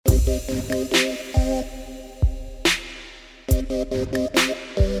Okay,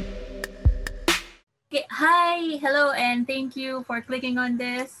 hi, hello, and thank you for clicking on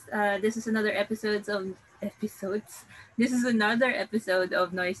this. This is another episodes. This is another episode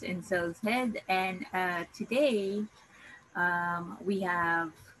of Noise in Cell's Head, and today we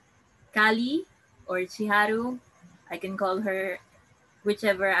have Kali or Chiharu. I can call her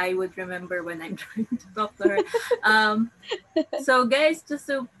whichever I would remember when I'm trying to talk to her. Um, so, guys, just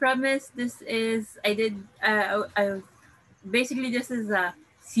to premise, this is basically this is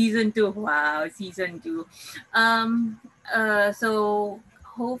season 2. Wow, season 2. So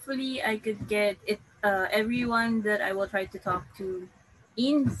hopefully I could get it. Everyone that I will try to talk to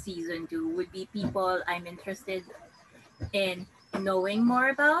in season 2 would be people I'm interested in knowing more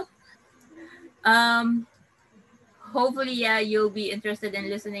about. um Hopefully, yeah, you'll be interested in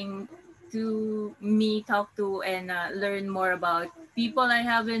listening to me talk to and learn more about people I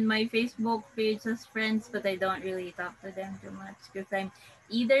have in my Facebook page as friends, but I don't really talk to them too much because I'm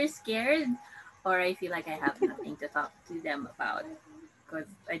either scared or I feel like I have nothing to talk to them about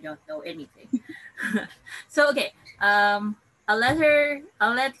because I don't know anything. So okay, I'll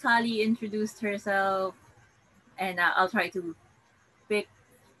let Kali introduce herself, and I'll try to pick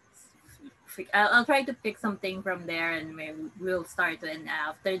I'll try to pick something from there, and maybe we'll start. And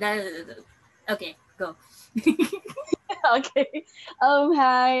after that, okay, go. Okay.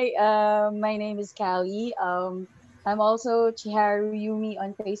 Hi. My name is Callie. I'm also Chiharu Yumi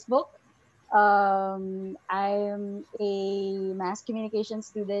on Facebook. I'm a mass communication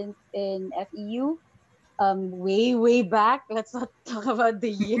student in FEU. Way back. Let's not talk about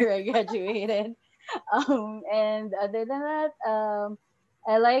the year I graduated. And other than that,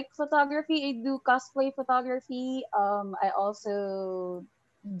 I like photography. I do cosplay photography. I also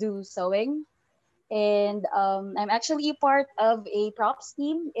do sewing, and I'm actually a part of a props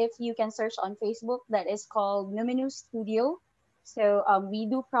team. If you can search on Facebook, that is called Numinous Studio. So we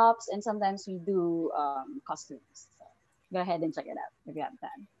do props, and sometimes we do costumes. So go ahead and check it out if you have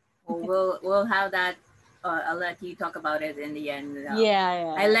time. We'll have that. I'll let you talk about it in the end.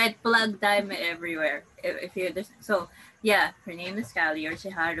 Yeah, I yeah, let plug time everywhere. If you so yeah, her name is Kali or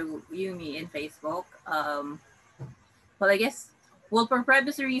Shiharu Yumi in Facebook. Well, I guess, well, for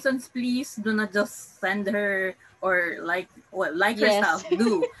privacy reasons, please do not just send her or like her yes. stuff,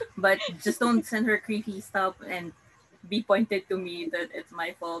 do, but just don't send her creepy stuff and be pointed to me that it's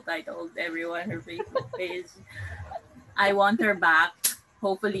my fault. I told everyone her Facebook page. I want her back,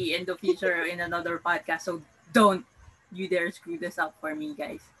 hopefully in the future in another podcast. So don't you dare screw this up for me,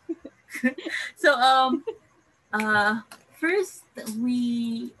 guys. So uh first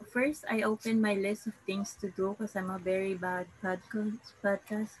first I open my list of things to do because I'm a very bad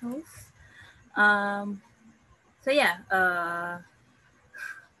podcast host. Um so yeah,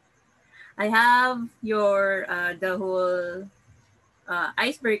 I have your the whole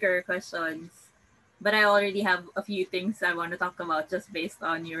icebreaker questions, but I already have a few things I want to talk about just based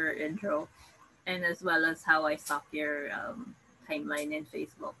on your intro and as well as how I stalk your timeline in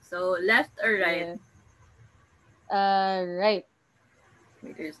Facebook. So left or right? Yeah. Right.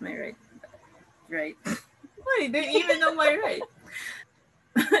 Wait, there's my right. Right. I didn't even know my right.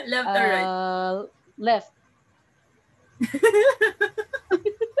 Left or right? Left.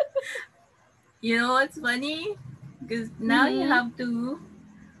 You know what's funny? Because now you Mm-hmm. have to.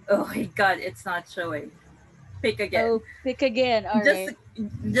 Oh my god, it's not showing. Pick again. Oh, pick again. All Just right.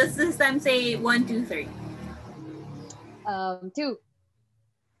 just this time say one, two, three. Two.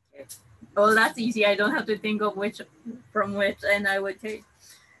 Okay. Oh, that's easy. I don't have to think of which from which, and I would take.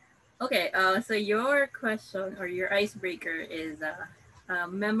 Okay. So your question or your icebreaker is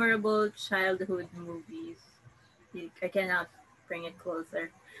memorable childhood movies. I cannot bring it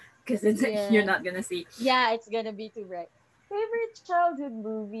closer because it's you're Yeah. not gonna see. Yeah, it's gonna be too bright. Favorite childhood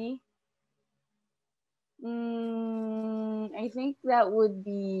movie? I think that would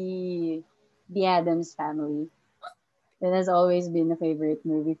be The Addams Family. That has always been a favorite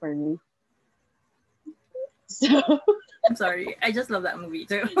movie for me. So I'm sorry. I just love that movie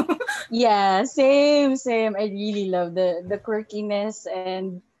too. yeah, same. I really love the quirkiness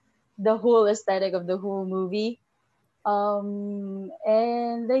and the whole aesthetic of the whole movie. And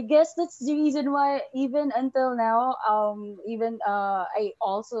I guess that's the reason why even until now, even I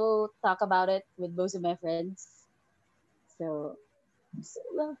also talk about it with most of my friends. So I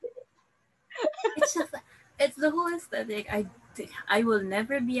still love it. It's just it's the whole aesthetic. I will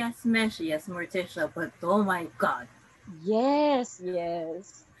never be as meshy as Morticia, but oh my god, Yes.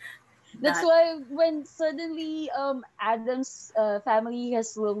 That's that why when suddenly Adam's family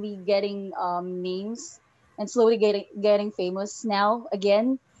has slowly getting names and slowly getting famous now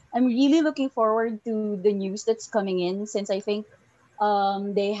again. I'm really looking forward to the news that's coming in, since I think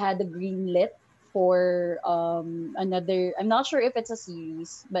they had a green lit for another. I'm not sure if it's a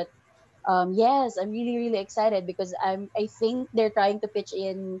series, but yes, I'm really really excited because I think they're trying to pitch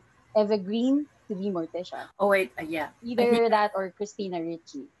in Eva Green to be Morticia. Oh wait, yeah. I think Either that or Christina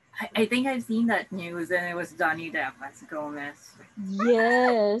Ricci. I think I've seen that news, and it was Johnny Depp as Gomez.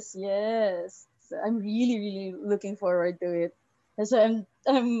 Yes, yes. So I'm really, really looking forward to it. That's why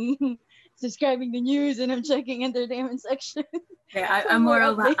I'm subscribing the news and I'm checking entertainment section Yeah, for I'm more more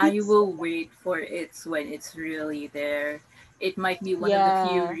of a, I updates. will wait for it when it's really there. It might be one of the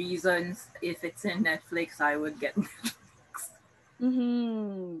few Yeah. reasons if it's in Netflix, I would get Netflix.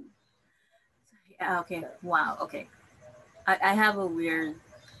 Mm-hmm. Yeah, okay. So, Wow. Okay. I have a weird.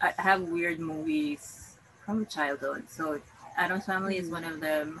 I have weird movies from childhood. So Adam's Family is mm-hmm. one of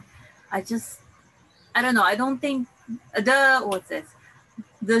them. I just. I don't know. I don't think the what's this?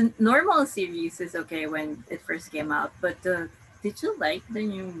 The normal series is okay when it first came out, but did you like the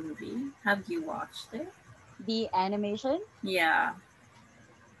new movie? Have you watched it? The animation. Yeah.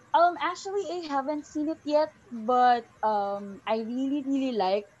 Actually, I haven't seen it yet, but I really, really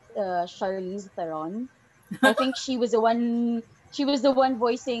like Charlize Theron. I think she was the one. She was the one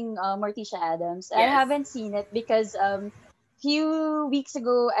voicing Morticia Adams. I Yes. haven't seen it because few weeks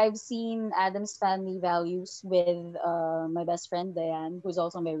ago I've seen Adam's Family Values with my best friend Diane, who's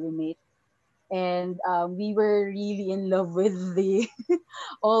also my roommate, and we were really in love with the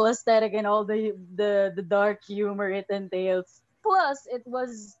all aesthetic and all the dark humor it entails. Plus, it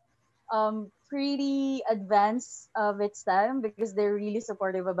was pretty advanced of its time because they're really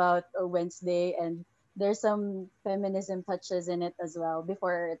supportive about Wednesday, and there's some feminism touches in it as well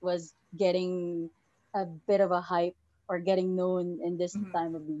before it was getting a bit of a hype or getting known in this Mhm.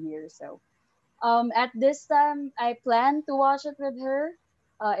 time of the year. So at this time, I plan to watch it with her.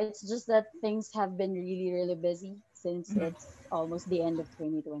 It's just that things have been really, really busy since Mhm. it's almost the end of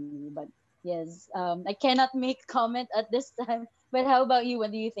 2020. But yes, I cannot make comment at this time. But how about you?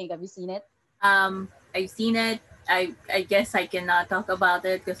 What do you think? Have you seen it? I've seen it. I guess I cannot talk about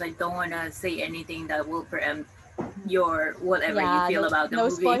it because I don't want to say anything that will preempt Mhm. your whatever you Yeah, feel no, about the no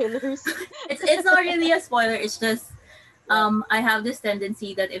movie. spoilers. It's not really a spoiler. It's just Yeah. I have this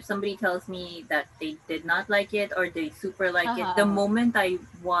tendency that if somebody tells me that they did not like it or they super like it, the Uh-huh. moment I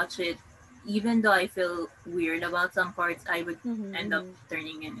watch it, even though I feel weird about some parts, I would Mm-hmm, end up mm-hmm.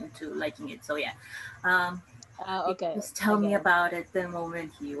 turning into liking it. So yeah, um, you can Okay, just I tell me get it. about it the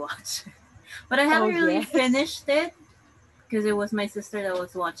moment you watch it. But I Oh haven't really yes. finished it because it was my sister that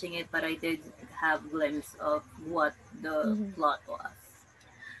was watching it, but I did have glimpse of what the Mm-hmm. plot was.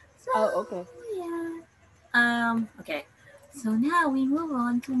 So Oh okay. yeah. Okay. So now we move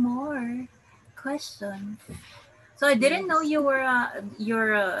on to more questions. So I didn't know Yes. you're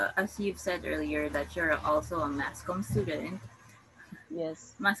as you've said earlier that you're also a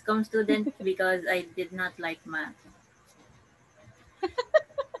Yes. mass comm student because I did not like math.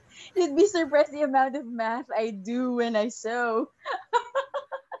 You'd be surprised the amount of math I do when I sew.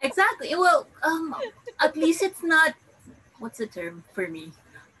 Exactly. Well, at least it's not what's the term for me.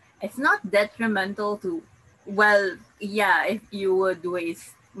 It's not detrimental to. Well, yeah, if you would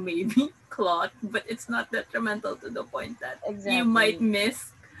waste maybe cloth, but it's not detrimental to the point that you might Exactly.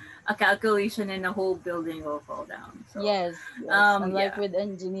 miss a calculation and a whole building will fall down. So, Yes, yes. Unlike yeah. with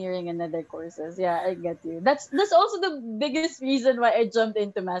engineering and other courses. Yeah, I get you. That's also the biggest reason why I jumped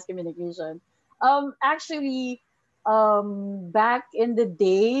into mass communication. Actually, back in the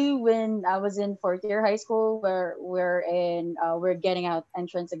day when I was in fourth year high school, where we're getting out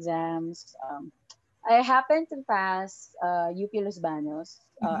entrance exams. I happened to pass UP Los Baños.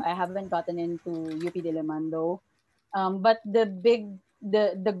 Mhm. I haven't gotten into UP Dilimando. But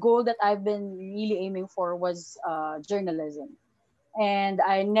the goal that I've been really aiming for was journalism, and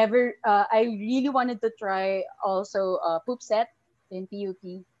I really wanted to try also poop set in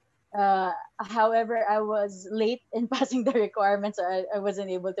PUP. However, I was late in passing the requirements, so I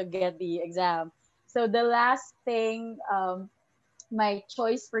wasn't able to get the exam. So the last thing, my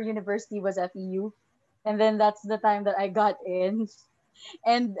choice for university was FEU, and then that's the time that I got in.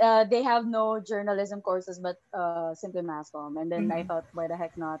 And they have no journalism courses but simply mass comm. And then I Mhm. thought, why the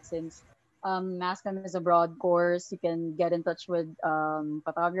heck not, since mass comm is a broad course, you can get in touch with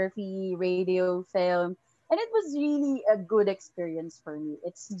photography, radio, film, and it was really a good experience for me.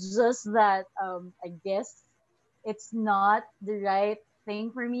 It's just that I guess it's not the right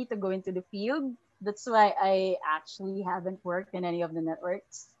thing for me to go into the field. That's why I actually haven't worked in any of the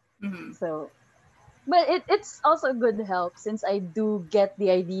networks. Mhm. So but it's also a good help since I do get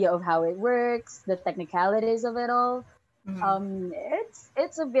the idea of how it works, the technicalities of it all. Mhm.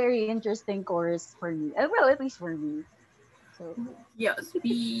 It's a very interesting course for me. Well, at least for me. So Yeah,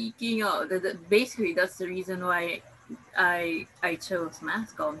 speaking of basically that's the reason why I chose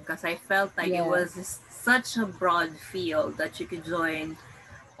Mascom, because I felt like it yeah, was such a broad field that you could join,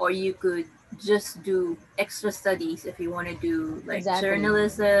 or you could just do extra studies if you want to do like exactly.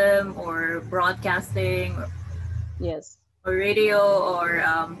 journalism or broadcasting Yes. or radio or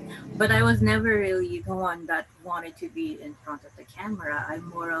but I was never really the one that wanted to be in front of the camera. I'm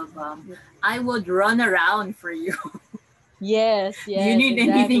more of I would run around for you. Yes, You yes, need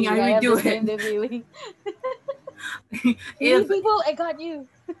anything, exactly. I I would have the do it. same feeling. You need If people, I got you.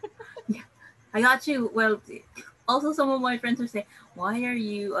 I got you. Well, also some of my friends would say, "Why are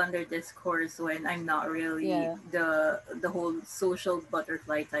you under this course when I'm not really Yeah. the whole social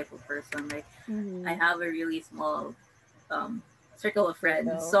butterfly type of person? Like, I Mm-hmm. have a really small um, circle of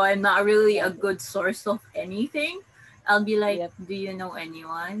friends, Circle. so I'm not really a Exactly. good source of anything. I'll be like, Yep. "Do you know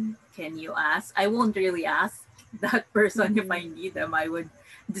anyone? Can you ask?" I won't really ask that person if Mm-hmm. I need them. I would.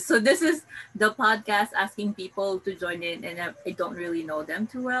 So this is the podcast asking people to join in, and I don't really know them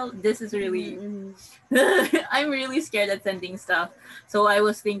too well. This is really Mm-hmm. I'm really scared at sending stuff. So I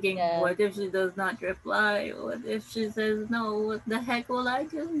was thinking, Yeah. what if she does not reply? What if she says no? What the heck will I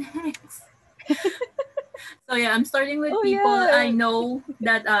do next? So yeah, I'm starting with Oh people I yeah. know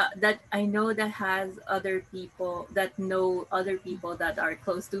that I know that has other people that know other people that are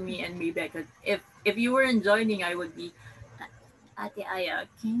close to me, and maybe I could, if you weren't joining, I would be, Ate Aya,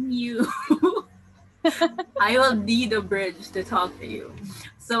 can you? I will be the bridge to talk to you.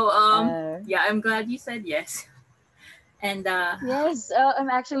 So Uh, yeah, I'm glad you said yes. And yes, I'm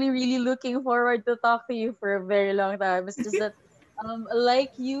actually really looking forward to talk to you for a very long time. It's just that,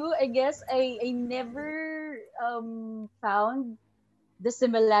 like you, I guess I never found the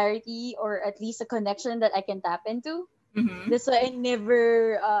similarity or at least a connection that I can tap into. mhm. That's why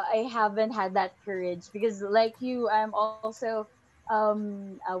I haven't had that courage because like you, I'm also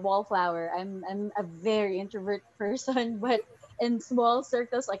a wallflower. I'm a very introvert person, but in small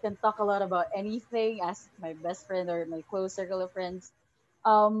circles I can talk a lot about anything as my best friend or my close circle of friends.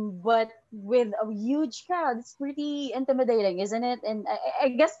 But with a huge crowd, it's pretty intimidating, isn't it? And I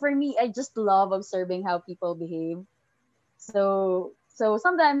guess for me, I just love observing how people behave. So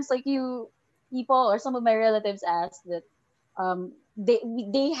sometimes like you people or some of my relatives ask that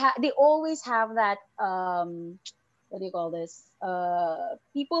they always have that what do you call this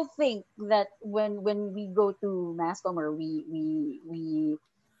people think that when we go to Mascom or we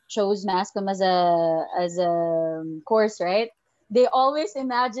chose Mascom as a course, right? They always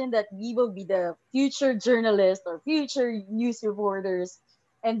imagine that we will be the future journalists or future news reporters,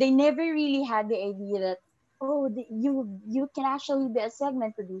 and they never really had the idea that oh you can actually be a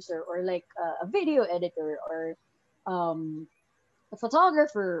segment producer or like a video editor or um a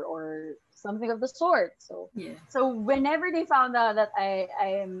photographer or something of the sort. Yeah. So whenever they found out that I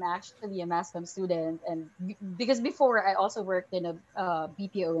am actually a mass comm student, and because before I also worked in a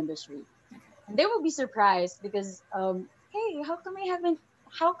BPO industry, and they will be surprised because hey,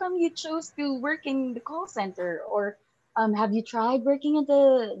 how come you chose to work in the call center, or have you tried working at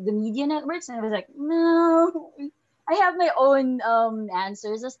the media networks? And I was like, no, I have my own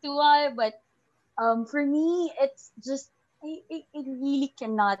answers as to why, but for me, it's just I really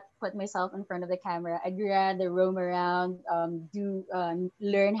cannot put myself in front of the camera. I'd rather roam around, do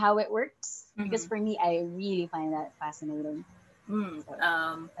learn how it works because Mm-hmm. for me, I really find that fascinating. Mm, So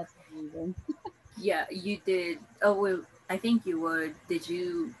that's the reason. yeah, you did. Oh well, I think you would. Did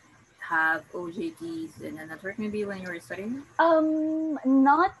you have OJTs in a network maybe when you were studying?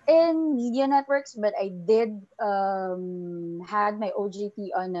 Not in media networks, but I did had my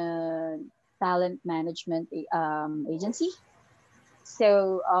OJT on a talent management agency.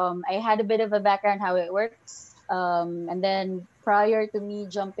 So I had a bit of a background how it works. And then prior to me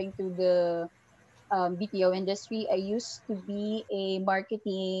jumping to the BPO industry, I used to be a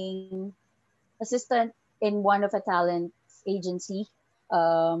marketing assistant in one of a talent agency.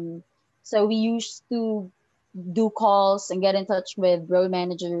 Um, so we used to do calls and get in touch with road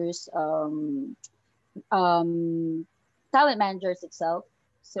managers, um, talent managers itself.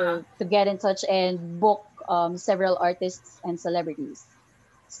 Uh-huh. So to get in touch and book several artists and celebrities.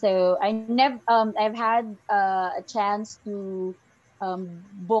 So I've had a chance to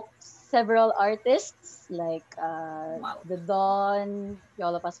book several artists like Wow. The Dawn,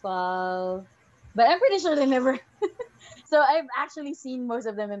 Yola Pascual, but I'm pretty sure they never. So I've actually seen most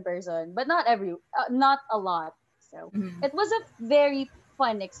of them in person, but not a lot. So Mm-hmm. it was a very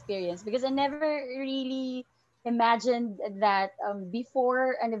fun experience because I never really imagined that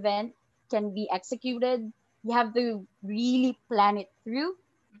before an event can be executed, you have to really plan it through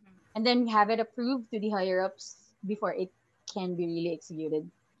Mhm. and then have it approved to the higher ups before it can be really executed.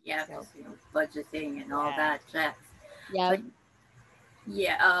 Yeah, because So budgeting and all yeah, that jazz. yeah. So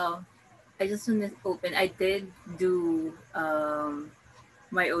yeah, I just want to open. I did do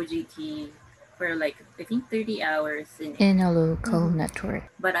my OGT for like I think 30 hours in a local Mm-hmm. network.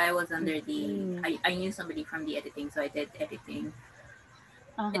 But I was under the Mm-hmm. I knew somebody from the editing, so I did editing.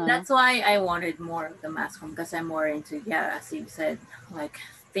 And Uh-huh. that's why I wanted more of the mass com because I'm more into, yeah, as you said, like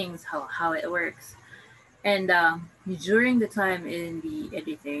things how it works. And during the time in the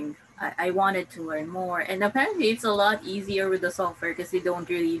editing, I wanted to learn more. And apparently, it's a lot easier with the software because they don't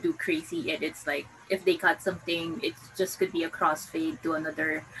really do crazy edits. Like if they cut something, it just could be a crossfade to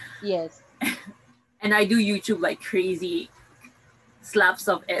another. Yes. And I do YouTube like crazy slaps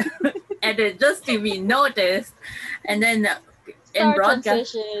of edit just to be noticed. And then in Star broadcast,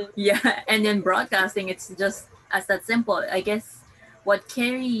 transition. yeah, and in broadcasting, it's just as that simple. I guess what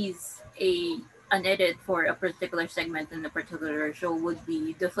carries a an edit for a particular segment in a particular show would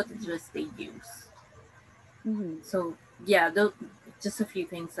be the footages they use. Mm-hmm. So yeah, just a few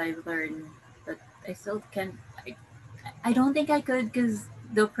things I've learned, but I still can't. I don't think I could because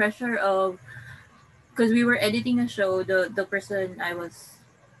the pressure of because we were editing a show. The person I was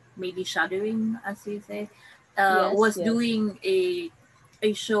maybe shadowing, as you say, Yes, was yes. doing a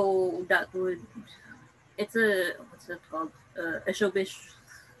show that would it's a what's it called a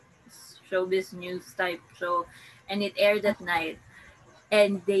showbiz news type show, and it aired at night,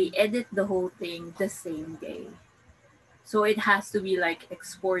 and they edit the whole thing the same day. So it has to be like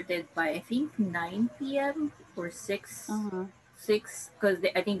exported by I think 9 p.m. or Uh-huh. 6 because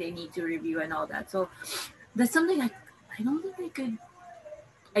I think they need to review and all that. So that's something I don't think I could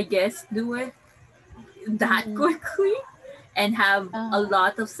I guess do it that Mm-hmm. quickly and have a Uh-huh.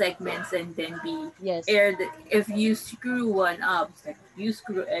 lot of segments and then be Yes. aired. If you screw one up, it's like you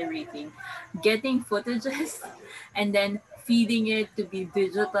screw everything. Getting footages and then feeding it to be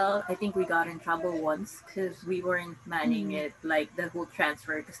digital. I think we got in trouble once because we weren't manning Mm-hmm. it like the whole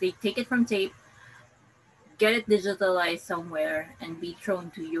transfer because they take it from tape, get it digitalized somewhere, and be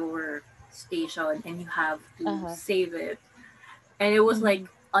thrown to your station, and you have to Uh-huh. save it. And it was Mm-hmm. like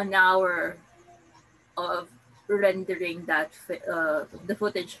an hour of rendering the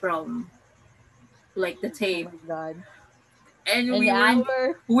footage from like the Oh tape, my God. and An we weren't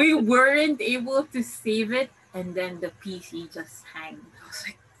hour we weren't able to save it, and then the PC just hanged. I was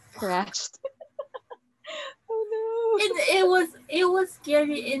like, crashed. Oh it was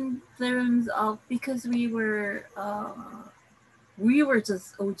scary in terms of because we were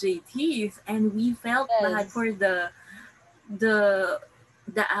just OJTs and we felt no. bad Yes. for the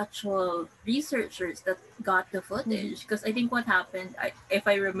the actual researchers that got the Mm-hmm. footage because I think what happened if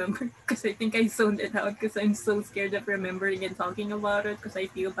I remember because I think I zoned it out because I'm so scared of remembering and talking about it because I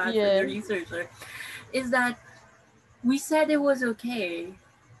feel bad for the Yes. researcher is that we said it was okay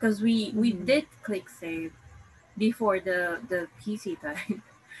because we Mm-hmm. did click save before the PC time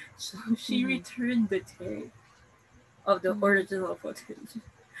so she Mm-hmm. returned the tape of the Mm-hmm. original footage.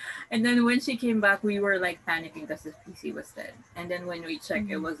 And then when she came back, we were like panicking because the PC was dead. And then when we checked,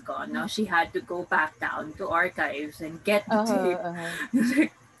 it Mm-hmm. was gone. Now she had to go back down to archives and get the Uh-huh. tape. Uh-huh.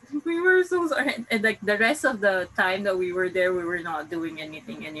 Like, we were so sorry. And like the rest of the time that we were there, we were not doing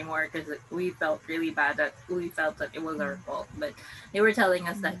anything anymore because we felt really bad that we felt that it was our fault. But they were telling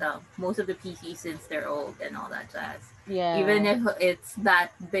us that Mm-hmm. most of the PCs, since they're old and all that jazz, even Yeah. if it's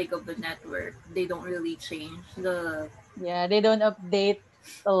that big of a network, they don't really change the Yeah. They don't update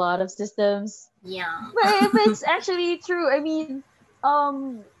a lot of systems. yeah. But it's actually true. I mean,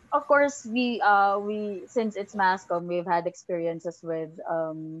 of course we since it's Mascom, we've had experiences with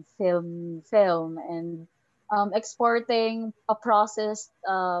film and exporting a processed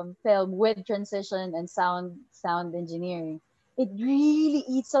film with transition and sound engineering. It really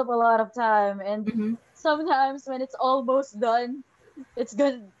eats up a lot of time, and Mhm. sometimes when it's almost done, it's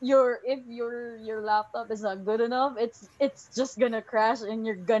good your if your laptop is not good enough, it's just gonna crash and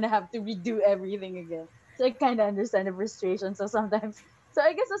you're gonna have to redo everything again. So I kind of understand the frustration. So sometimes, so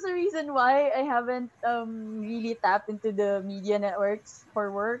I guess that's the reason why I haven't really tapped into the media networks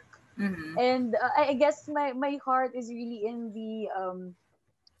for work. Mhm. And I guess my heart is really in the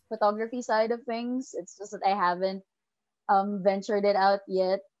photography side of things. It's just that I haven't ventured it out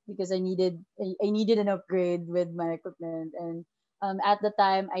yet because I needed an upgrade with my equipment. And at the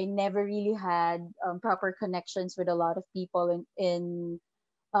time I never really had proper connections with a lot of people in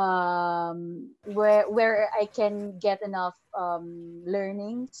where I can get enough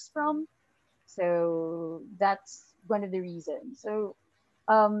learnings from. So that's one of the reasons. So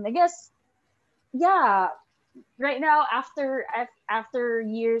I guess, yeah, right now, after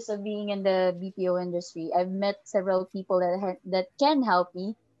years of being in the BPO industry, I've met several people that can help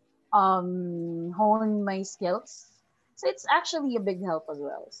me hone my skills. So it's actually a big help as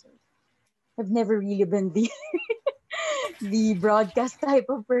well. So I've never really been the the broadcast type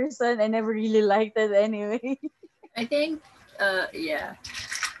of person. I never really liked it anyway. I think, yeah.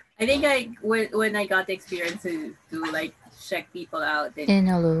 I think when I got the experience to like check people out, it in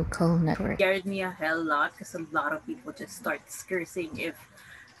a local network. scared me a hell lot because a lot of people just start cursing if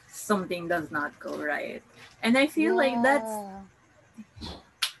something does not go right, and I feel like Yeah.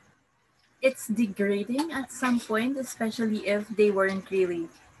 it's degrading at some point, especially if they weren't really.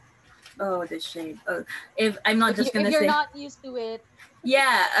 Oh, the shade. Oh, if I'm not just If gonna you're say, not used to it,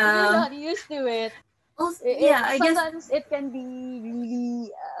 yeah. if you're not used to it, Also, yeah. I guess. sometimes it can be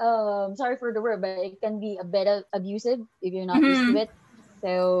really sorry for the word, but it can be a bit abusive if you're not used to Mhm. it.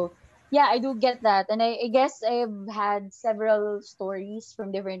 So yeah, I do get that, and I guess I've had several stories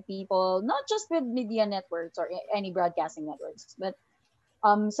from different people, not just with media networks or any broadcasting networks, but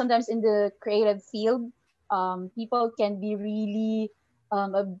sometimes in the creative field, people can be really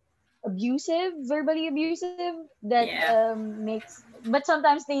abusive, verbally abusive. That Yeah. makes, but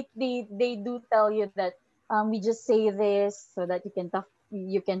sometimes they do tell you that we just say this so that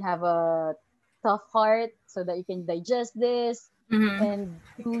you can have a tough heart, so that you can digest this Hmm. and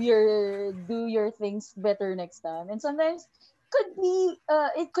do your things better next time. And sometimes could be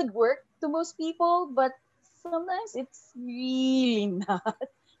it could work to most people, but sometimes it's really not.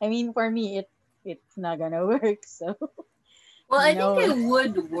 I mean, for me, it's not gonna work. So Well, I think no. it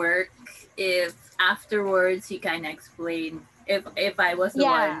would work if afterwards you kind of explain. If I was the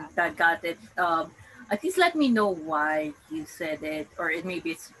one Yeah. that got it, at least let me know why you said it, or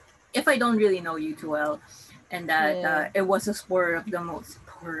maybe it's if I don't really know you too well, and that Yeah. it was a spur of the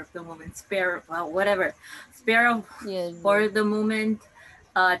moment, spare, well, whatever, spare of Yes. for the moment,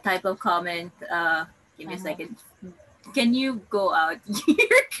 type of comment. Give me a Uh-huh. second. Can you go out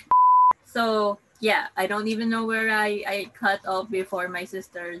here? So yeah, I don't even know where I cut off before my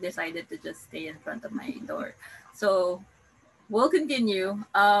sister decided to just stay in front of my door. So we'll continue.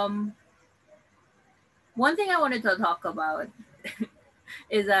 One thing I wanted to talk about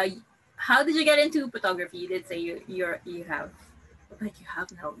is how did you get into photography? You did say you have, like you have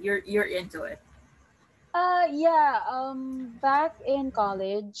no, you're into it. Yeah, back in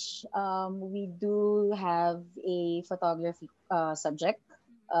college, we do have a photography subject.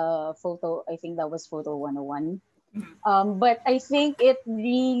 Photo, I think that was photo 101. Mhm. But I think it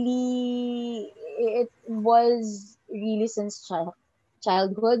was really since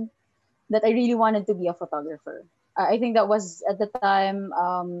childhood that I really wanted to be a photographer. I think that was at the time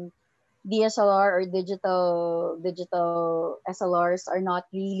DSLR or digital SLRs are not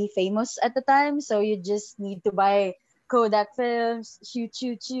really famous at the time, so you just need to buy Kodak films, shoot,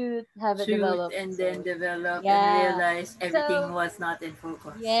 have it Shoot developed. and then So develop and yeah, realize everything so was not in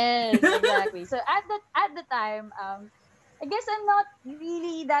focus. yes, exactly. So at the time, I guess I'm not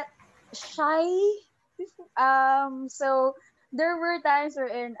really that shy. So there were times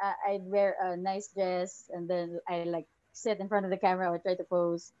wherein I'd wear a nice dress and then I like sit in front of the camera or try to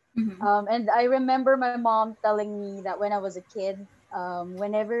pose. Mhm. And I remember my mom telling me that when I was a kid,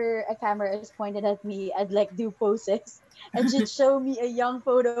 whenever a camera is pointed at me, I'd like do poses, and she'd show me a young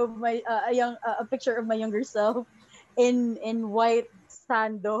photo of my a picture of my younger self in white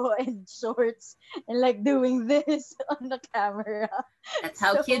sando and shorts and like doing this on the camera. That's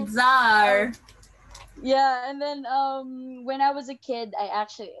how So kids are. um yeah, and then when I was a kid, I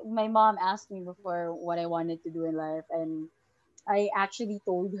actually my mom asked me before what I wanted to do in life, and I actually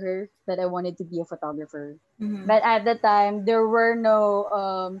told her that I wanted to be a photographer. Mhm. But at the time, there were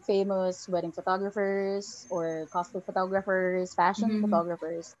no famous wedding photographers or costume photographers, fashion Mhm.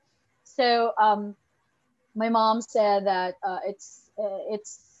 photographers. So my mom said that I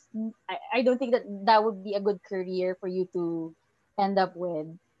don't think that that would be a good career for you to end up with,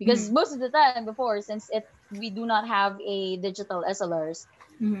 because Mhm. most of the time before, since it we do not have a digital SLRs,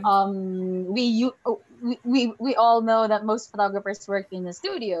 Mhm. we all know that most photographers work in a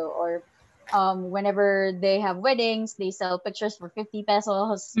studio, or whenever they have weddings, they sell pictures for 50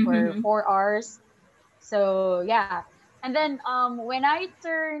 pesos for Mhm. 4 hours. So yeah. And then when I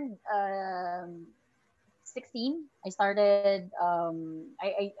turned 16, I started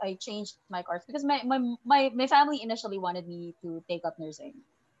I changed my course because my family initially wanted me to take up nursing,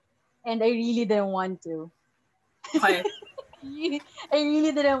 and I really didn't want to. Okay. I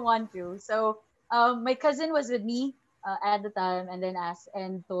really didn't want to. So my cousin was with me at the time, and then asked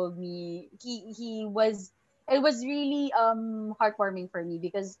and told me he was it was really heartwarming for me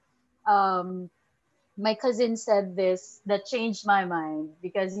because um my cousin said this that changed my mind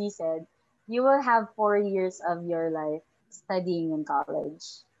because he said, "You will have 4 years of your life studying in college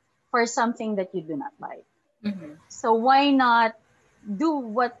for something that you do not like. Mm-hmm. So why not do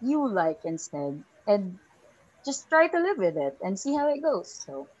what you like instead and just try to live with it and see how it goes?"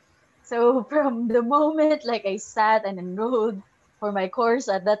 So from the moment like I sat and enrolled for my course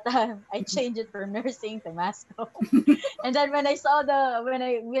at that time, I changed it from nursing to mass comm. And then when I saw the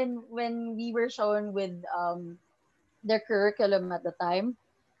when we were shown with their curriculum at the time,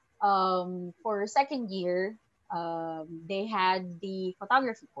 for second year, they had the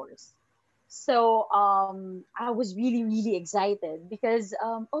photography course. So I was really really excited because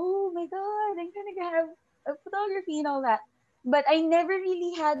oh my god, I'm gonna have a photography and all that. But I never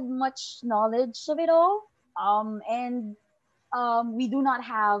really had much knowledge of it all. And we do not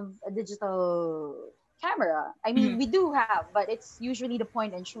have a digital camera. I mean, Mm-hmm. we do have, but it's usually the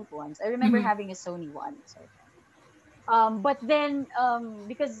point and shoot ones. I remember Mm-hmm. having a Sony one. So but then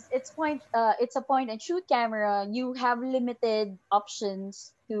because it's a point and shoot camera, you have limited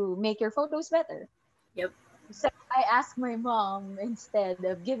options to make your photos better. Yep. So I asked my mom, instead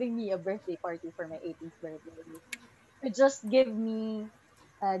of giving me a birthday party for my 18th birthday, to just give me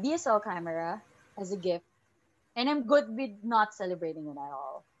a DSL camera as a gift, and I'm good with not celebrating it at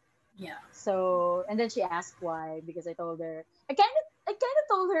all. Yeah. So, and then she asked why, because I kind of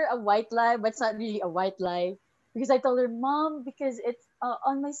told her a white lie, but it's not really a white lie, because I told her, "Mom, because it's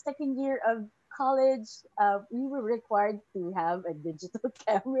on my second year of college, we were required to have a digital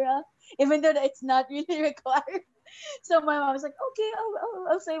camera, even though it's not really required." So my mom was like, "Okay,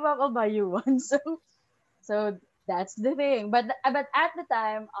 I'll save up, I'll buy you one." So that's the thing. But at the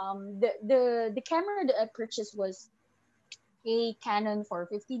time, the camera that I purchased was a Canon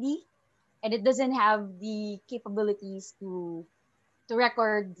 450D, and it doesn't have the capabilities to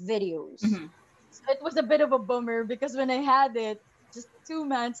record videos. Mm-hmm. So it was a bit of a bummer because when I had it, just 2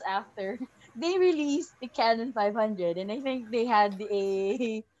 months after, they released the Canon 500, and I think they had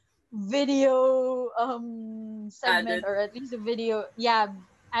a video segment, Added. or at least a video, yeah,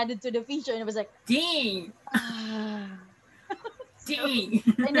 added to the feature, and it was like, Dang. ah. So Dang.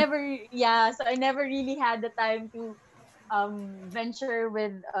 I never really had the time to venture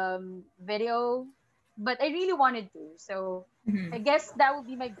with video, but I really wanted to. So Mm-hmm. I guess that would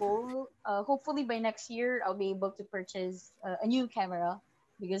be my goal. Hopefully by next year I'll be able to purchase a new camera,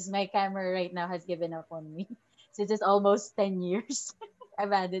 because my camera right now has given up on me since it's almost 10 years.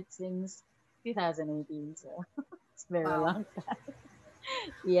 I've had it since 2018, so it's very Wow. long time.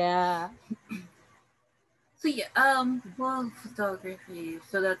 Yeah. So yeah, well, photography.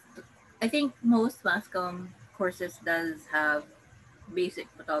 So I think most Mascom courses does have basic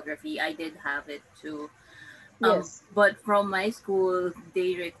photography. I did have it too. Yes. But from my school,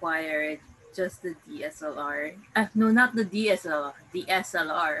 they required just the DSLR. No, not the DSLR, the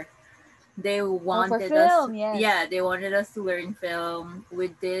SLR. They Oh, for wanted us, film, yes. yeah, they wanted us to learn film.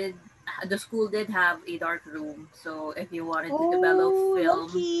 The school did have a dark room. So if you wanted to develop Oh, film,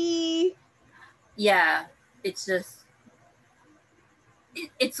 lucky. yeah, it's just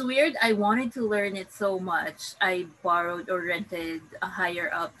it's weird. I wanted to learn it so much. I borrowed or rented a higher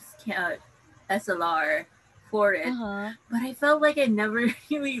ups SLR for it, Uh-huh. but I felt like I never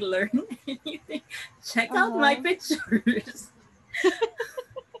really learned anything. Check out my Uh-huh. pictures.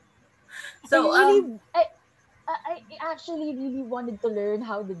 I So really I actually really wanted to learn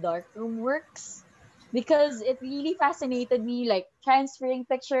how the darkroom works, because it really fascinated me, like transferring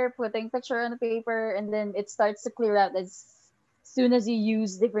picture, putting picture on the paper, and then it starts to clear out as soon as you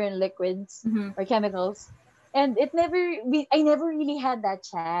use different liquids mhm. or chemicals. And I never really had that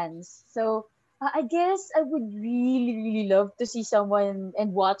chance. So I guess I would really really love to see someone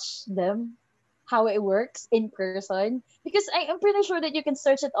and watch them how it works in person, because I am pretty sure that you can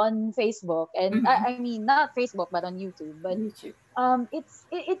search it on Facebook, and Mhm. I mean not Facebook but on YouTube. But YouTube.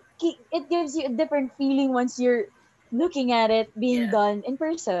 it gives you a different feeling once you're looking at it being Yeah, done in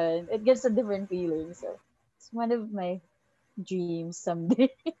person. It gives a different feeling. So it's one of my dreams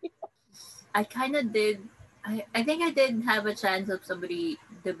someday. I kind of did. I think I did have a chance of somebody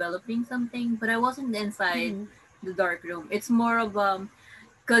developing something, but I wasn't inside Hmm. the dark room. It's more of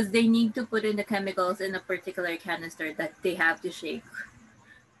because they need to put in the chemicals in a particular canister that they have to shake.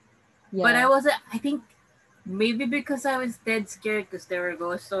 But I Yeah. wasn't. I think maybe because I was dead scared because there were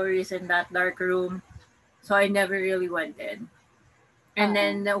ghost stories in that dark room, so I never really went in. And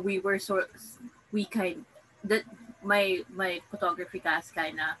Uh-uh. then we kind that my photography class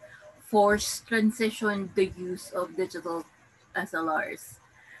kind of forced transition the use of digital SLRs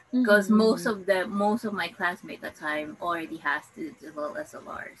because Mm-hmm. most of my classmates at the time already has the digital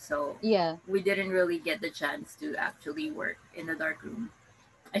SLR, so Yeah. we didn't really get the chance to actually work in the dark room.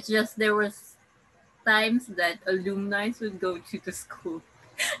 It's just there was times that alumni would go to the school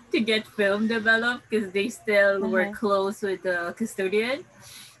to get film developed because they still were Uh-huh. close with the custodian.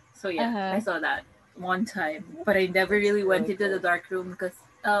 So yeah, I Uh-huh. saw that one time, but I never That's really went really into the cool. dark room because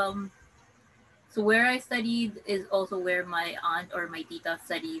so where I studied is also where my aunt or my tita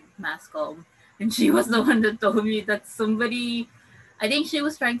studied mass comm, and she was the Mm-hmm. one that told me that somebody, I think she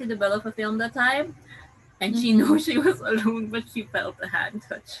was trying to develop a film that time, and she knew Mm-hmm. she was alone, but she felt a hand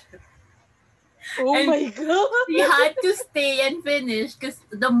touch, Oh and my god. she had to stay and finish because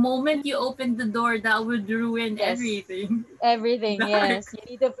the moment you open the door, that would ruin Yes. everything. Everything, yes. Dark. You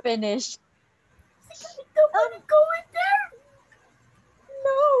need to finish. I don't want Um, to go in there.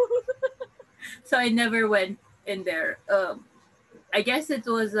 no. So I never went in there. I guess it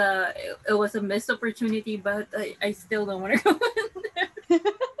was a missed opportunity, but I still don't want to go in there.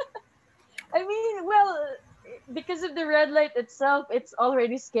 I mean, well, because of the red light itself, it's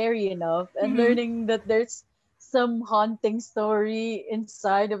already scary enough. And Mhm. learning that there's some haunting story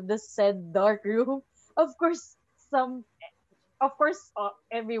inside of the said dark room, of course, some, of course,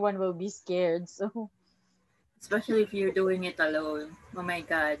 everyone will be scared. So, Especially if you're doing it alone. Oh my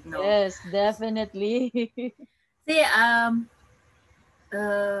god, no. yes, definitely. See,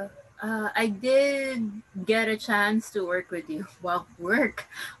 uh, I did get a chance to work with you. Well, work.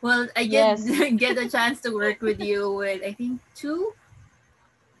 Well, I did Yes, get a chance to work with you with I think two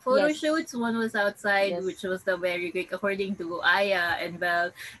photo yes, shoots. One was outside, which yes, was the very quick, according to Aya and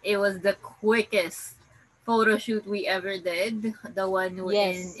Belle. It was the quickest photo shoot we ever did. The one in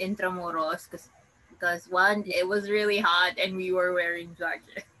yes, Intramuros, because one yeah, it was really hot and we were wearing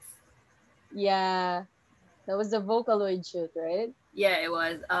jackets. yeah. That was the Vocaloid shoot, right? Yeah, it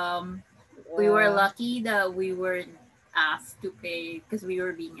was. We were Yeah. lucky that we were asked to pay because we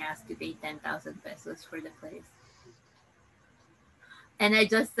were being asked to pay 10,000 pesos for the place. And I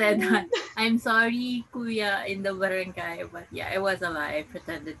just said that I'm sorry, Kuya, in the barangay, but yeah, it was a lie. I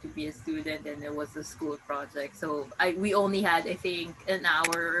pretended to be a student, and it was a school project. So we only had I think an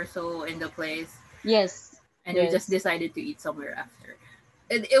hour or so in the place, Yes, and we just yes, decided to eat somewhere after.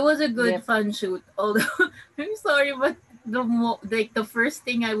 It was a good yep. fun shoot. Although I'm sorry, but like the first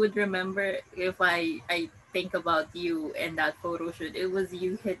thing I would remember if I think about you and that photo shoot, it was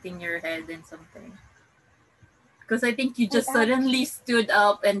you hitting your head and something. Because I think you I just suddenly stood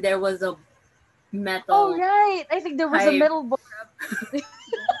up and there was a Oh metal right, I think there was a pipe. metal bar.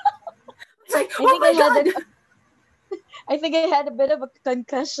 It's like, I oh think I had my a, god! I think I had a bit of a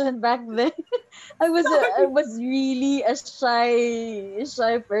concussion back then. I Sorry. was really a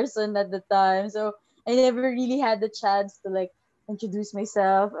shy person at the time, so I never really had the chance to like introduce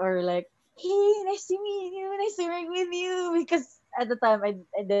myself or like, hey, nice to meet you, nice to work with you, because at the time I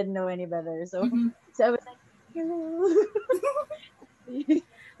didn't know any better, so Mhm. so I was like, hello,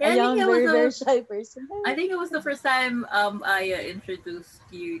 a Yeah, young, very shy person. I think it was the first time I introduced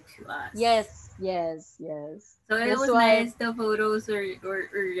you to us. Yes, yes, yes. So it That's was why. nice. The photos were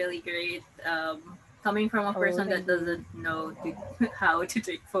really great. Coming from a Oh, person that thank you. doesn't know how to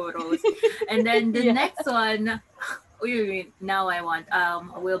take photos. And then the Yeah. next one, wait, now I want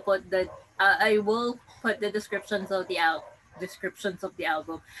we'll put the I will put the descriptions of the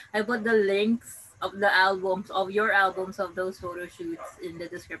album. I put the links of the albums of your albums of those photo shoots in the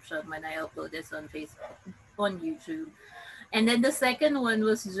description when I upload this on Facebook on YouTube. And then the second one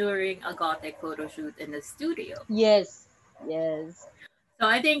was during a gothic photo shoot in the studio. Yes. Yes. So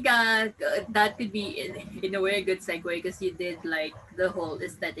I think that could be in a way a good segue because you did like the whole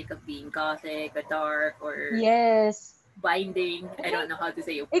aesthetic of being gothic, a dark, or Yes. binding. I I don't think know how to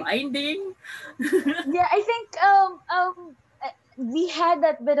say it. binding. Yeah, I think we had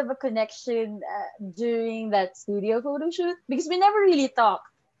that bit of a connection during that studio photo shoot because we never really talked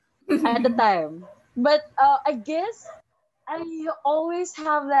at the time. But I guess I always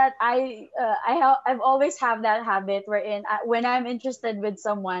have that I've always have that habit wherein when I'm interested with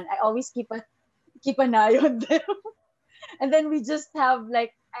someone, I always keep an eye on them. And then we just have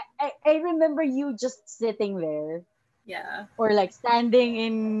like I remember you just sitting there Yeah. or like standing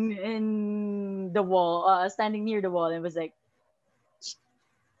in the wall, standing near the wall, and was like,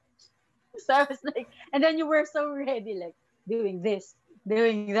 so I was like, and then you were so ready, like doing this,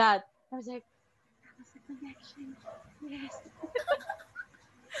 doing that. I was like, that was the connection. Yes.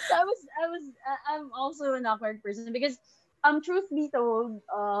 So I'm also an awkward person because truth be told,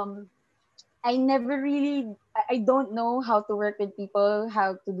 I never really I don't know how to work with people,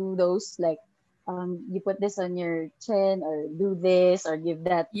 how to do those like you put this on your chin or do this or give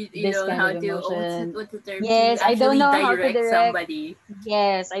that You this don't know kind of how to, oh, emotion. what's the term, to Yes, I don't actually know how to direct direct. somebody.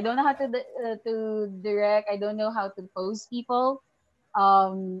 Yes, I don't know how to direct. I don't know how to pose people.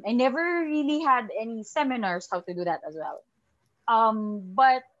 I never really had any seminars how to do that as well.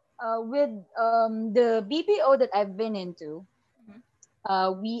 But with the BPO that I've been into,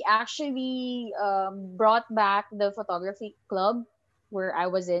 Mhm. we actually brought back the photography club where I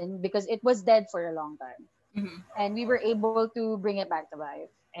was in because it was dead for a long time, Mhm. and we were able to bring it back to life.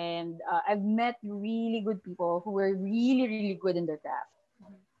 And I've met really good people who were really really good in their craft,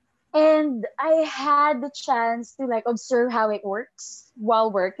 and I had the chance to like observe how it works while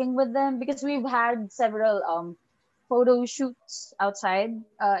working with them because we've had several photo shoots outside.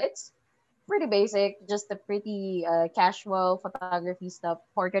 It's pretty basic, just a pretty casual photography stuff,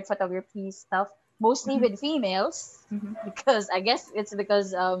 portrait photography stuff, mostly Mhm. with females Mhm. because I guess it's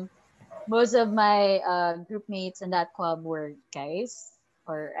because most of my group mates in that club were guys.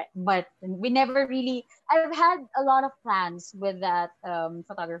 Or but we never really. I've had a lot of plans with that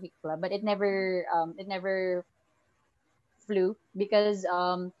photography club, but it never flew because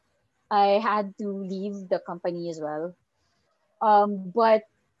I had to leave the company as well. But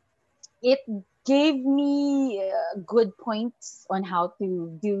it gave me good points on how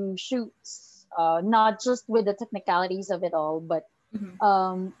to do shoots, not just with the technicalities of it all, Mhm.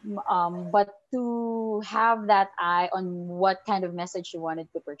 but to have that eye on what kind of message you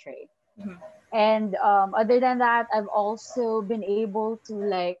wanted to portray. Mhm. And other than that, I've also been able to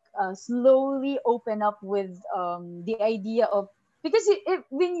like slowly open up with the idea of because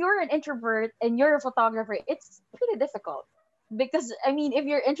when you're an introvert and you're a photographer, it's pretty difficult. Because I mean, if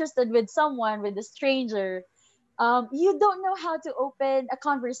you're interested with someone, with a stranger, you don't know how to open a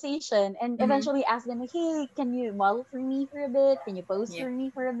conversation and Mhm. eventually ask them, hey, can you model for me for a bit? Can you pose Yeah. for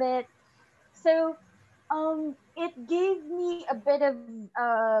me for a bit? So it gave me a bit of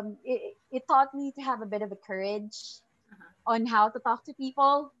it taught me to have a bit of a courage Uh-huh. on how to talk to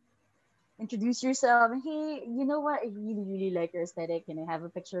people, introduce yourself, and hey, you know what? I really, really like your aesthetic. Can I have a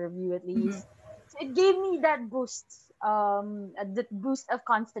picture of you at Mhm. least? So it gave me that boost of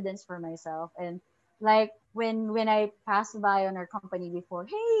confidence for myself. And like when I passed by on our company before,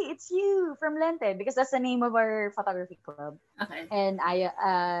 hey, it's you from Lente, because that's the name of our photography club, Okay. and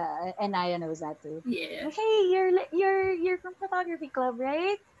Aya knows that too. Yeah. Like, hey, you're from photography club,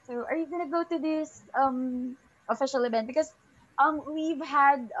 right? So are you gonna go to this official event? Because we've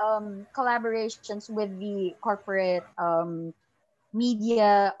had collaborations with the corporate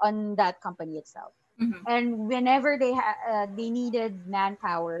media on that company itself. Mhm. And whenever they needed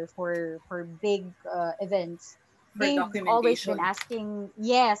manpower for big events, For they've always been documentation. asking,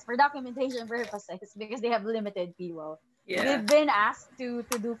 yes, for documentation purposes, because they have limited people. Yeah. They've been asked to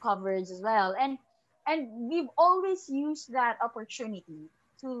do coverage as well, and we've always used that opportunity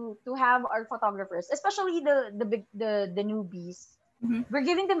to have our photographers, especially the newbies. Mhm. We're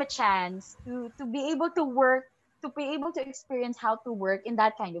giving them a chance to be able to work, to be able to experience how to work in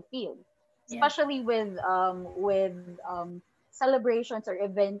that kind of field, Yeah. especially with celebrations or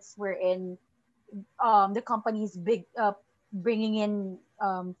events wherein the company's big bringing in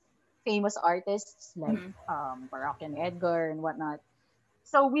famous artists like Mhm. Barack and Edgar and whatnot.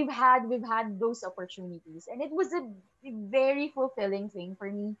 So we've had those opportunities, and it was a very fulfilling thing for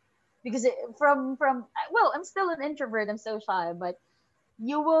me because from well, I'm still an introvert, I'm so shy, but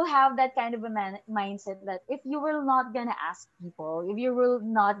you will have that kind of a mindset that if you were not gonna ask people, if you were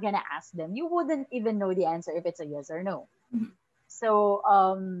not gonna ask them, you wouldn't even know the answer if it's a yes or no. Mhm. So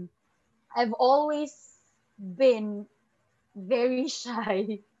I've always been very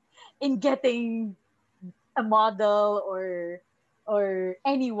shy in getting a model or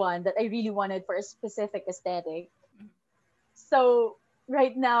anyone that I really wanted for a specific aesthetic. So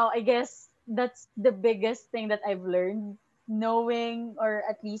right now, I guess that's the biggest thing that I've learned, knowing or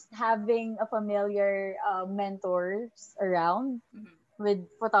at least having a familiar mentors around Mhm. with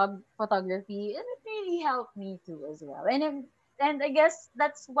photography, and it really helped me too as well. And I guess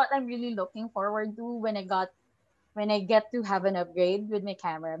that's what I'm really looking forward to when I get to have an upgrade with my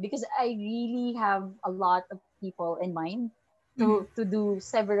camera, because I really have a lot of people in mind Mhm. to do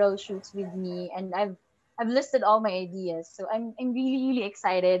several shoots with me, and I've listed all my ideas. So I'm really really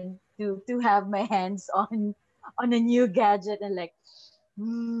excited to have my hands on a new gadget and like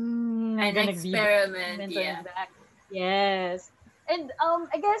I'm An gonna be the experiment. mentor in Yeah. the back. Yes. And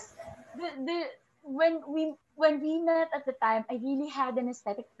I guess the when we met at the time, I really had an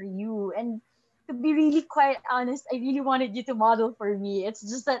aesthetic for you. And to be really quite honest, I really wanted you to model for me. It's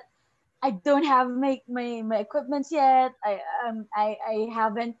just that I don't have my equipments yet. I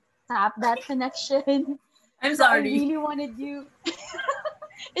haven't tap that connection. I'm So I sorry. really wanted you.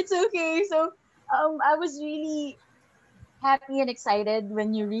 It's okay. So I was really happy and excited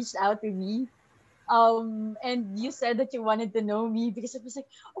when you reached out to me. And you said that you wanted to know me because I was like,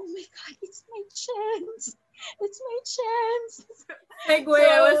 oh my god, it's my chance. It's my chance. Segue, So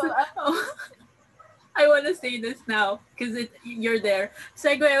I was. Oh, I want to say this now because you're there.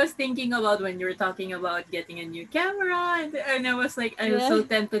 Segue, I was thinking about when you were talking about getting a new camera, and I was like, I was yeah. so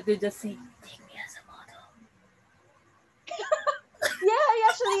tempted to just say, take me as a model. Yeah, I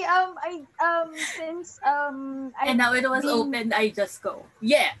actually I since And I've now it was been opened, I just go,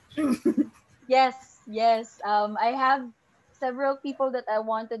 yeah. yes, I have several people that I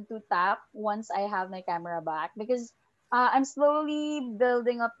wanted to tap once I have my camera back because I'm slowly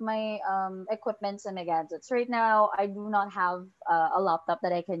building up my equipments and my gadgets. Right now, I do not have a laptop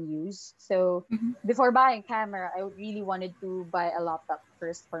that I can use. So Mhm. before buying camera, I really wanted to buy a laptop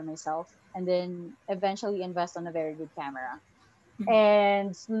first for myself and then eventually invest on a very good camera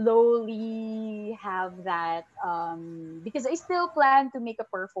and slowly have that because I still plan to make a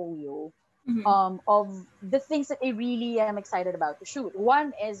portfolio Mhm. of the things that I really am excited about to shoot.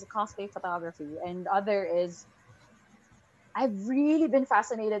 One is cosplay photography, and other is I've really been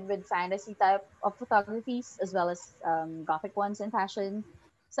fascinated with fantasy type of photographies as well as gothic ones in fashion.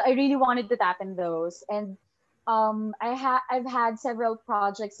 So I really wanted to tap in those, and I've had several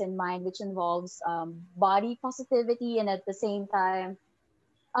projects in mind which involves body positivity and at the same time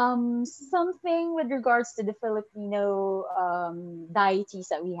something with regards to the Filipino deities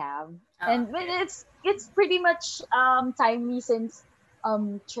that we have, Oh, and okay. it's pretty much timely since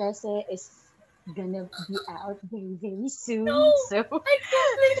Trece is gonna be out very soon. No, So I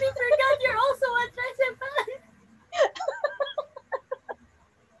completely forgot you're also a Trece fan.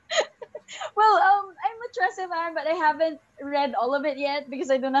 well, I'm a Trece fan, but I haven't read all of it yet because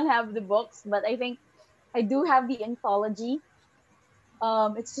I do not have the books. But I think I do have the anthology.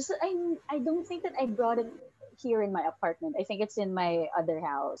 It's just that I don't think that I brought it here in my apartment. I think it's in my other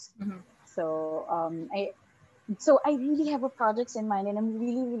house. Mhm. So I really have a projects in mind, and I'm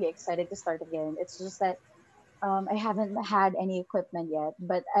really excited to start again. It's just that I haven't had any equipment yet,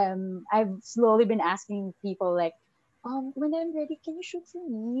 but I've slowly been asking people like, when I'm ready, can you shoot for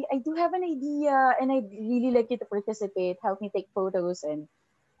me? I do have an idea, and I'd really like you to participate, help me take photos, and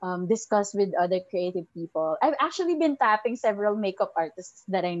discuss with other creative people. I've actually been tapping several makeup artists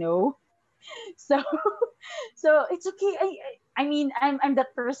that I know. So so it's okay. I mean I'm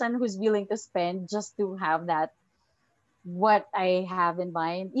that person who's willing to spend just to have that what I have in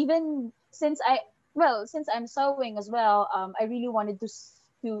mind. Even since I'm sewing as well, I really wanted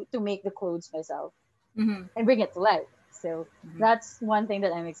to make the clothes myself Mhm. and bring it to life. So Mhm. that's one thing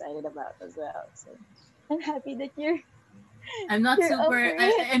that I'm excited about as well. So I'm happy that I'm not you're up super. for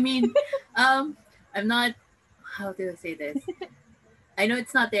it. I mean, I'm not. How do I say this? I know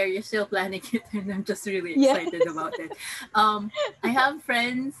it's not there. You're still planning it, and I'm just really Yeah. excited about it. Um, I have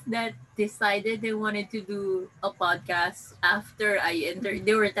friends that decided they wanted to do a podcast after I entered.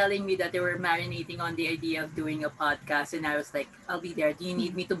 They were telling me that they were marinating on the idea of doing a podcast, and I was like, "I'll be there. Do you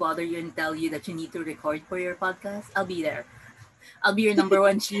need me to bother you and tell you that you need to record for your podcast? I'll be there. I'll be your number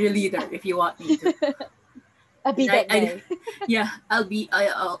one cheerleader if you want me to." I'll be And I, that I guy. yeah,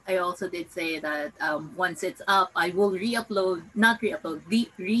 I also did say that once it's up, I will re-upload, not re-upload,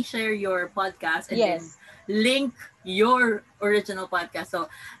 reshare your podcast and then Yes. link your original podcast. So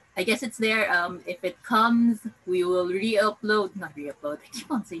I guess it's there. If it comes, we will re-upload, not re-upload. I keep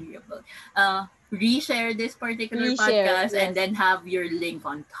on saying re-upload. Reshare this particular Reshare. podcast and Yes. then have your link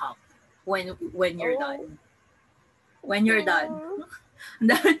on top when you're Oh. done. When you're done. Oh.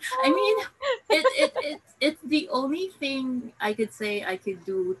 That, I mean, Oh. it's the only thing I could say I could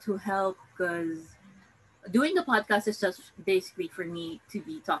do to help because doing the podcast is just basically for me to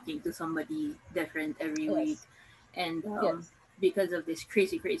be talking to somebody different every week, Yes. and Yes. because of this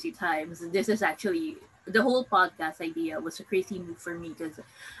crazy times, this is actually the whole podcast idea was a crazy move for me because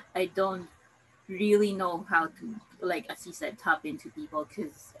I don't really know how to, like as you said, tap into people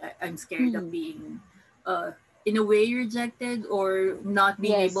because I'm scared of Hmm. being uh in a way rejected or not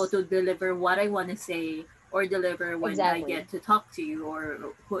being able Yes. to deliver what I want to say or deliver when I Exactly. get to talk to you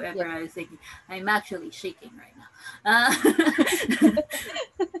or whoever Yep. I was thinking. I'm actually shaking right now. uh,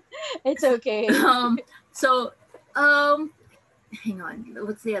 It's okay. um so um hang on,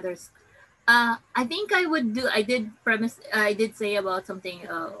 what's the others? I think I would do. I did premise. I did say about something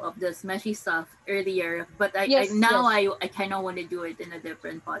of the smashy stuff earlier, but I Yes. now Yes. I kind of want to do it in a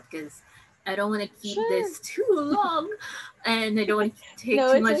different pod because I don't want to keep Sure. this too long, and I don't want to take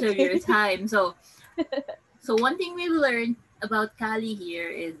No, too it's much of okay. your time. So one thing we learned. about Kali here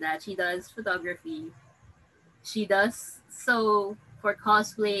is that she does photography. She does so for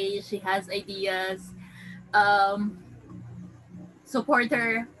cosplay. She has ideas. Um, Support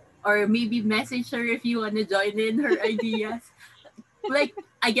her or maybe message her if you want to join in her ideas. Like,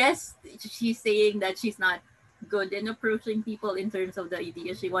 I guess she's saying that she's not good in approaching people in terms of the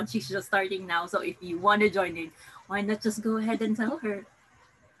ideas she wants. She's just starting now. So if you want to join in, why not just go ahead and tell her?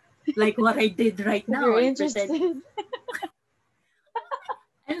 Like what I did right If now. you're I pretend. interested.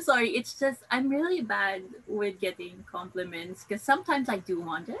 I'm sorry. It's just I'm really bad with getting compliments because sometimes I do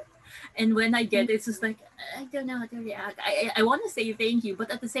want it, and when I get it, it's just like I don't know how to react. I want to say thank you,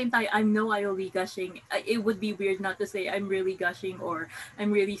 but at the same time, I know I will be gushing. It would be weird not to say I'm really gushing or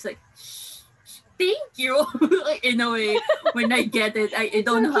I'm really like thank you in a way when I get it. I It's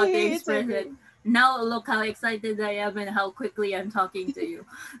don't know how to okay. It's express it. okay. Now look how excited I am and how quickly I'm talking to you.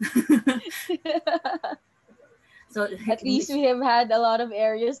 So At least we have had a lot of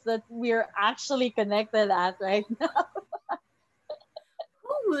areas that we're actually connected at right now.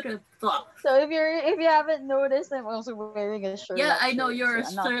 who would have thought? So if you haven't noticed, I'm also wearing a Sherlock Yeah, I shirt. know So you're a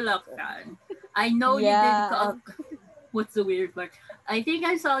I'm not Sherlock sure. fan. I know you did. Yeah. What's the weird part? I think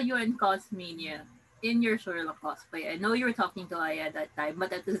I saw you in Cosmania in your Sherlock cosplay. I know you were talking to Aya at that time,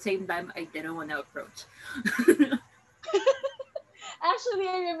 but at the same time, I didn't want to approach. Actually,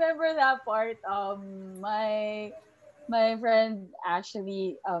 I remember that part. My friend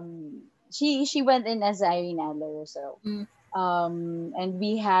actually she went in as Irene Adler or so. Mm, And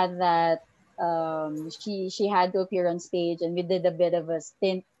we had that she had to appear on stage, and we did a bit of a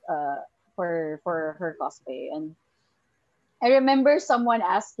stint for her cosplay. And I remember someone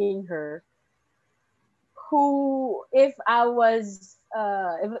asking her who if I was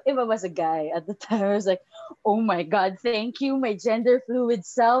if I was a guy at the time. I was like, oh my god, thank you, my gender fluid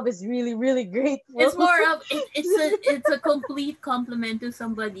self is really really it's grateful. more of it's a complete compliment to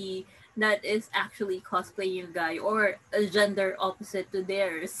somebody that is actually cosplaying a guy or a gender opposite to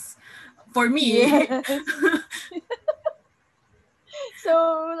theirs. For me, Yes. So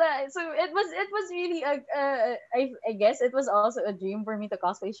so it was really I guess it was also a dream for me to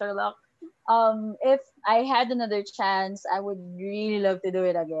cosplay Sherlock. If I had another chance, I would really love to do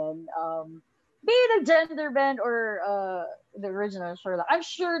it again. Be it a gender bend or the original Sherlock. I'm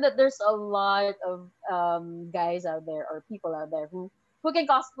sure that there's a lot of guys out there or people out there who can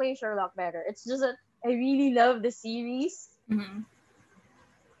cosplay Sherlock better. It's just that I really love the series. mhm.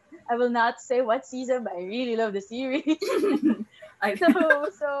 I will not say what season, but I really love the series. I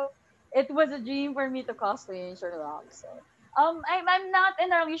So it was a dream for me to cosplay Sherlock. So I'm not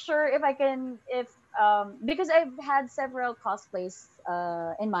entirely sure if I can if because I've had several cosplays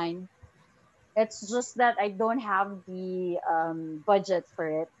in mind. It's just that I don't have the budget for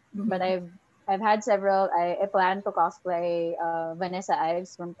it. But mhm. I've had several. I plan to cosplay Vanessa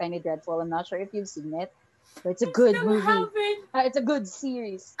Ives from Penny Dreadful. I'm not sure if you've seen it, but it's a I good still movie. haven't. It's a good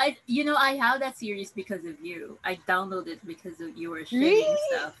series. I have that series because of you. I downloaded it because of you were sharing Really?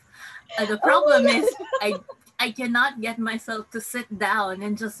 stuff. The Oh problem my is god! I cannot get myself to sit down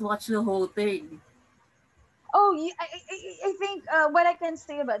and just watch the whole thing. Oh, I think what I can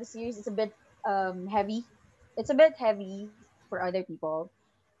say about the series is a bit heavy. It's a bit heavy for other people,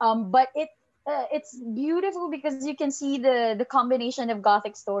 but it's beautiful because you can see the combination of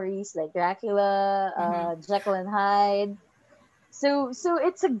gothic stories like Dracula, Hmm. Jekyll and Hyde. So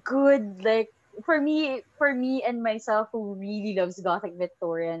it's a good like for me and myself who really loves gothic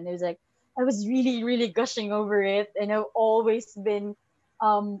Victorian. It was like I was really really gushing over it, and I've always been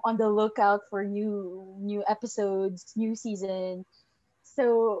on the lookout for new episodes, new season.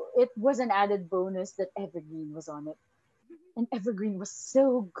 So it was an added bonus that Evergreen was on it, and Evergreen was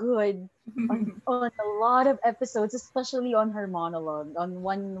so good on a lot of episodes, especially on her monologue, on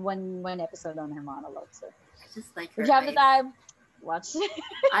one episode on her monologue. So I just like if her you have the eyes. time, watch.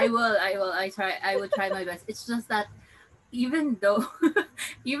 I will. I will. I will try my best. It's just that even though,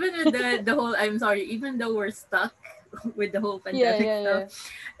 even with the whole. I'm sorry. Even though we're stuck with the whole Yeah, pandemic yeah, stuff, yeah,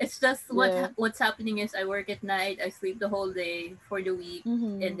 it's just yeah. what's happening is I work at night. I sleep the whole day for the week,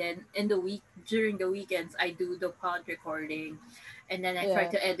 and Mm-hmm. then in the week during the weekends I do the pod recording, and then I try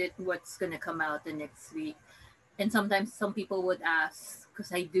Yeah. to edit what's gonna come out the next week. And sometimes some people would ask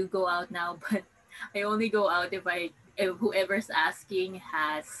because I do go out now, but I only go out if whoever's asking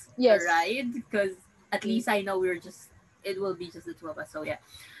has a Yes. ride because at Mm. least I know we're just it will be just the two of us. So yeah,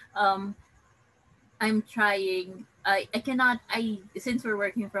 um, I'm trying. I cannot. I since we're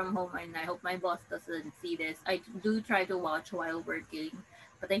working from home and I hope my boss doesn't see this. I do try to watch while working,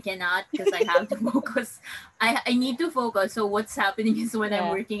 but I cannot because I have to focus. I need to focus. So what's happening is when I'm Yeah.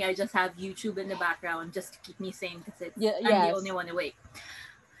 working, I just have YouTube in the background just to keep me sane because Yeah. I'm the only Yes. one awake.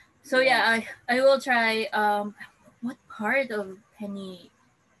 So yeah, Yes. I will try. What part of Penny?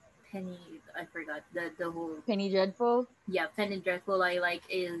 I forgot the whole. Penny Dreadful. Yeah, Penny Dreadful. I like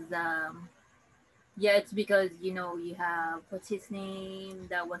is yeah, it's because you have what's his name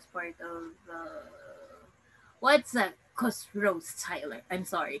that was part of what's that? Cause Rose Tyler. I'm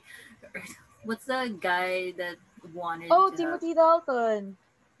sorry. What's the guy that wanted Oh, to have? Timothy Dalton.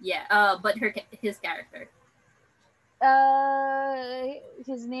 Yeah. But his character.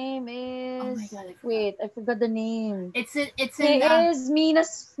 His name Oh my is. god, I forgot. Wait, I forgot the name. It's in He is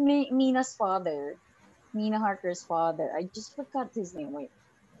Mina's father. Mina Harker's father. I just forgot his name. Wait,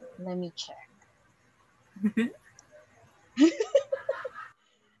 let me check.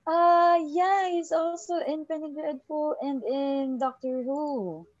 Yeah, he's also in Penny Dreadful and in Doctor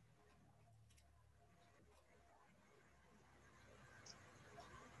Who.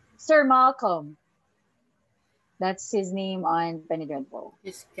 Sir Malcolm. That's his name on Penny Dreadful.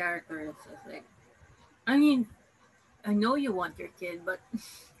 his character is just like. I mean, I know you want your kid, but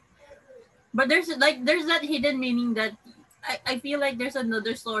there's that hidden meaning that I feel like there's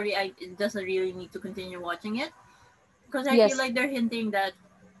another story. I It doesn't really need to continue watching it because I feel Yes, like they're hinting that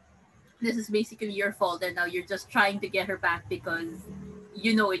this is basically your fault and now you're just trying to get her back because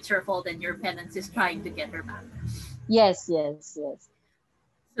it's your fault and your penance is trying to get her back. yes, yes, yes.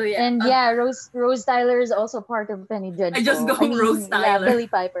 So yeah, And yeah, Rose Tyler is also part of Penny I just Dreadful. I go Rose mean, yeah, Tyler. Billy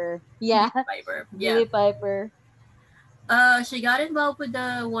Piper. Yeah, Piper. Yeah. Billy Piper. She got involved with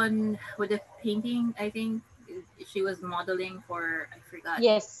the one with the painting. I think she was modeling for I forgot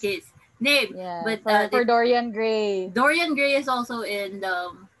Yes. his name, Yeah, but for Dorian Gray. Dorian Gray is also in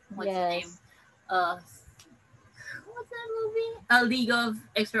the what's the name? Yes. Uh, what's that movie? A League of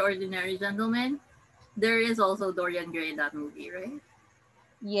Extraordinary Gentlemen. There is also Dorian Gray in that movie, right?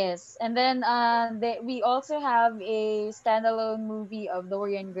 Yes. And then we also have a standalone movie of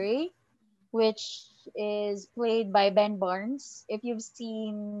Dorian Gray, which is played by Ben Barnes. If you've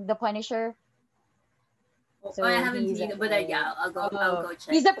seen The Punisher, Oh, I so haven't seen it, but yeah, I'll go check.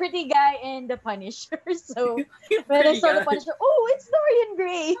 he's a pretty guy in The Punisher. So when I Pretty saw The good. Punisher, oh, it's Dorian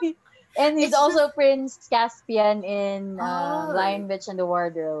Gray. And he's It's just also Prince Caspian in oh Lion Witch and the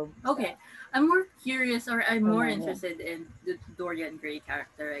Wardrobe. So, okay. I'm more curious, or I'm oh more no, yeah. interested in the Dorian Gray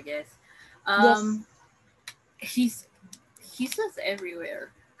character, I guess. Yes. He's he's just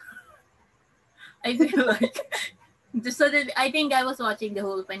everywhere. I feel like just suddenly, I think I was watching the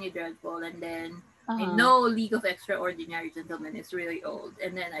whole Penny Dreadful, and then I Uh-huh. know League of Extraordinary Gentlemen is really old,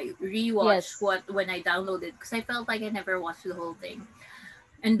 and then I rewatched Yes. what when I downloaded because I felt like I never watched the whole thing,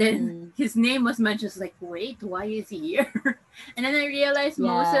 and then Mm-mm. his name was mentioned. Like, wait, why is he here? And then I realized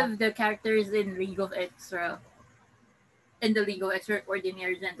most Yeah. of the characters in the League of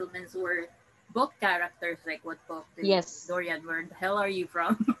Extraordinary Gentlemen were book characters. Like, what book did Yes. Dorian? Where the hell are you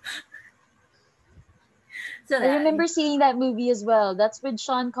from? So I that remember seeing that movie as well. That's with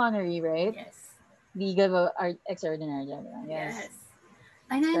Sean Connery, right? yes, League of Extraordinary Gentlemen. Yes. yes.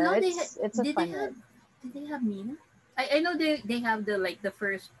 And I So know it's a fun ride. did they have Mina? I know they have the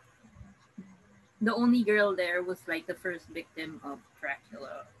only girl there was like the first victim of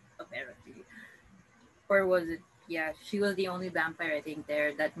Dracula apparently, or was it? Yeah, she was the only vampire I think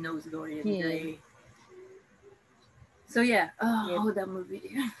there that knows Dorian Yeah. Gray. So yeah, Yep. that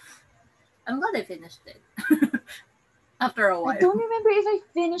movie. I'm glad I finished it after a I while. don't remember if I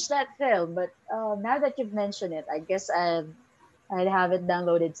finished that film, but now that you've mentioned it, I guess I'd have it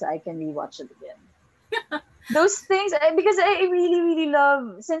downloaded so I can rewatch it again. Those things, because I really, really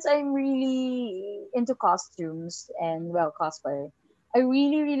love, since I'm really into costumes and, well, cosplay, I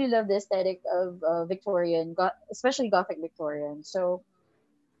really, really love the aesthetic of Victorian, especially Gothic Victorian. So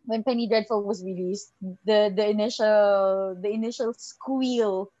when Penny Dreadful was released, the initial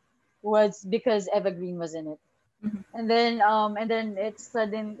squeal was because Eva Green was in it. Mhm. And then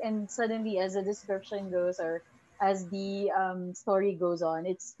suddenly, as the description goes, or as the story goes on,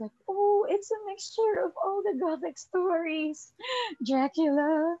 it's like, oh, it's a mixture of all the Gothic stories.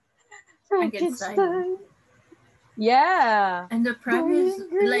 Dracula, Frankenstein. Frankenstein, yeah, And the premise,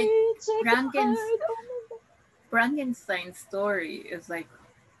 Dorian like Gray, Jekyll Frankens Hyde. Oh my god. Frankenstein's story is like,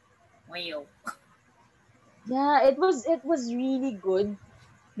 wow. Yeah, it was really good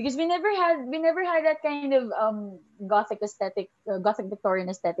because we never had that kind of Gothic aesthetic, Gothic Victorian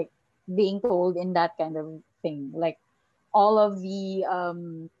aesthetic being told in that kind of thing. Like all of the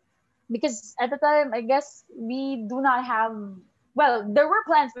because at the time, I guess we do not have, well, there were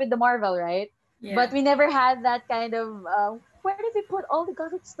plans with the Marvel, right? Yeah. But we never had that kind of what do they put all the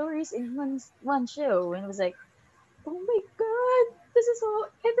gothic stories in one show? And it was like, oh my god, this is all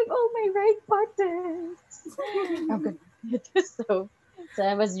hitting all my right buttons. I'm gonna do it. So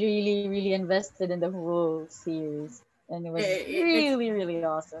I was really, really invested in the whole series. And it was It's really, really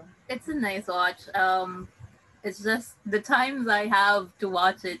awesome. it's a nice watch. It's just the times I have to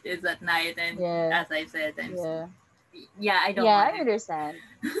watch it is at night, and Yeah, as I said, yeah. yeah, I don't Yeah, want I it. understand.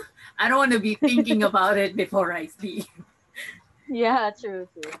 I don't want to be thinking about it before I sleep. Yeah, true,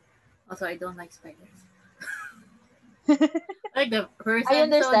 true. Also, I don't like spiders. Like the first I episode,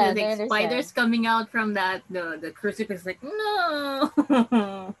 there's understand, like I spiders understand. coming out from that the crucifix. Like no.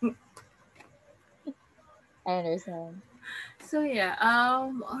 I understand. So yeah.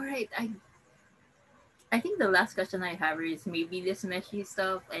 All right. I think the last question I have is maybe this meshy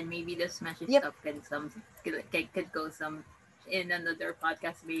stuff, and maybe this meshy Yep, stuff could go some in another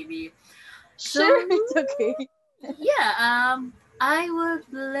podcast maybe. So sure, it's okay. yeah, I would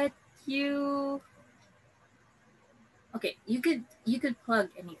let you. Okay, you could plug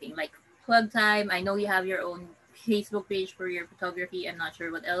anything like plug time. I know you have your own Facebook page for your photography. I'm not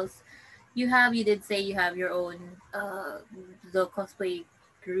sure what else you have. You did say you have your own the cosplay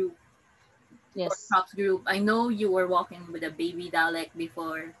group or Yes. props group. I know you were walking with a baby Dalek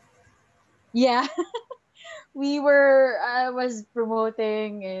before. Yeah, I was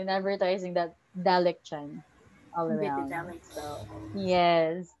promoting and advertising that Dalek Chan all With the around. Dalek. So,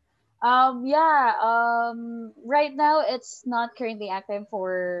 yes. Yeah, right now it's not currently active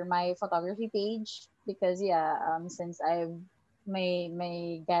for my photography page because yeah, since I've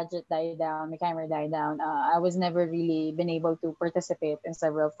my gadget died down, my camera died down, I was never really been able to participate in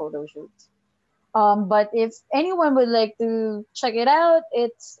several photo shoots. But if anyone would like to check it out,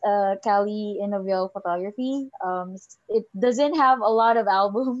 it's Cali Innovial Photography. It doesn't have a lot of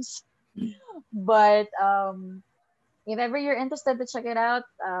albums, but if ever you're interested to check it out,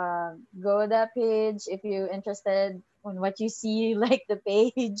 go to that page if you're interested on what you see, like the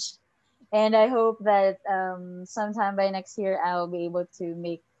page. And I hope that sometime by next year I'll be able to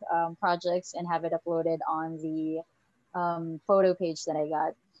make projects and have it uploaded on the photo page that I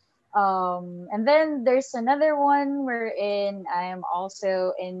got. And then there's another one wherein I am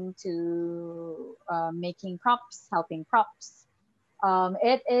also into making props, helping props.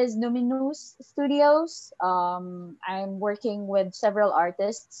 It is Numinous Studios. I'm working with several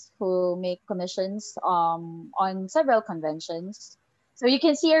artists who make commissions on several conventions. So you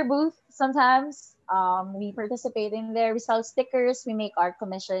can see our booth sometimes. We participate in there. We sell stickers. We make art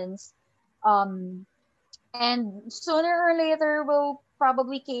commissions. Um, and sooner or later, we'll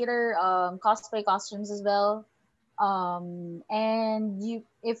probably cater cosplay costumes as well. And you,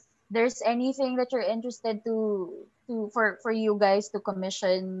 if there's anything that you're interested for you guys to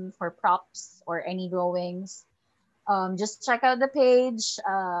commission for props or any drawings, just check out the page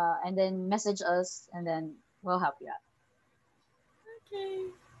and then message us, and then we'll help you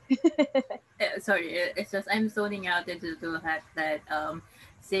Okay. out. Sorry, it's just I'm zoning out into the fact that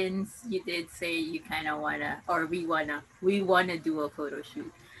since you did say you kind of wanna or we wanna do a photo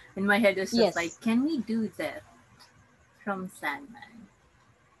shoot, in my head it's just like, Yes. can we do that from Sandman?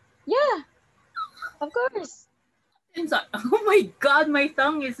 Yeah, of course. And so, oh my god, my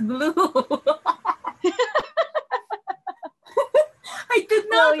tongue is blue. I did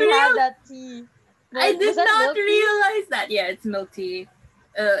Well, not you had real that tea. I Was did that not milk tea? realize that. Yeah, it's milk tea.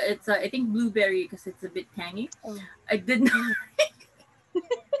 It's I think blueberry because it's a bit tangy. Oh. I did not. Mhm.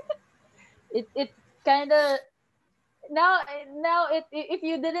 It kind of now it if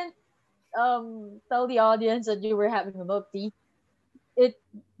you didn't tell the audience that you were having a milk tea, it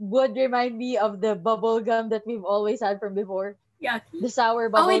would remind me of the bubble gum that we've always had from before. Yaki. The sour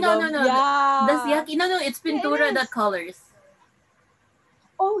Oh wait, bubble no, no, gum. no. That's Yeah. yaki. No, no, it's Yeah, pintura it that is. colors.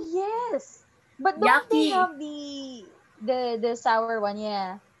 Oh yes. But don't they Yaki. have the sour one?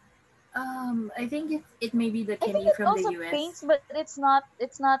 Yeah. I think it may be the I think candy it from the also US. paints, but it's not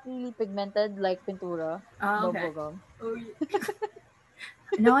really pigmented like pintura Oh, okay. bubble gum. Oh, yeah.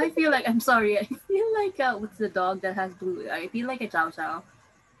 Now I feel like I'm sorry. I feel like what's the dog that has blue? I feel like a chow chow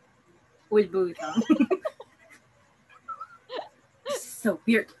with blue tongue. This is so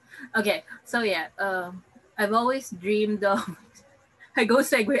weird. Okay, so yeah, I've always dreamed of. I go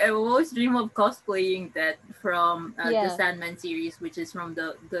segue. I always dream of cosplaying that from the Yeah. Sandman series, which is from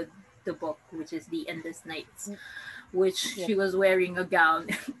the book, which is the Endless Nights, Mm, which yep. she was wearing a gown.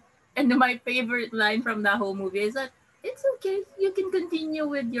 And my favorite line from the whole movie is that it's okay. You can continue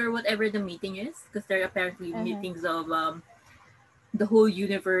with your whatever the meeting is, because they're apparently Uh-huh. meetings of the whole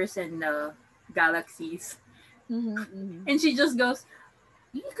universe and galaxies. Mm-hmm, mm-hmm. And she just goes,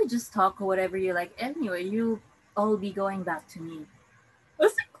 "You could just talk whatever you like anyway. all be going back to me. I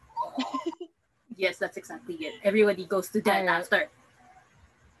was like, yes, that's exactly it. Everybody goes to All death right. after.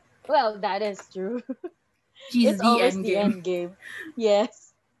 Well, that is true. She's It's the always end the game. end game.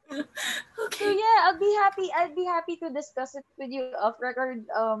 Yes. So Okay. yeah, I'll be happy. I'd be happy to discuss it with you off record.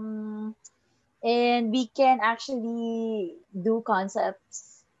 And we can actually do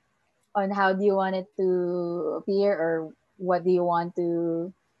concepts on how do you want it to appear, or what do you want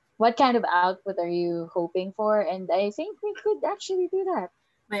to, what kind of output are you hoping for? And I think we could actually do that.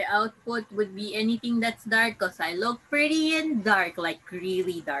 My output would be anything that's dark because I look pretty in dark, like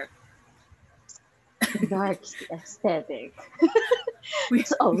really dark. Dark aesthetic. We,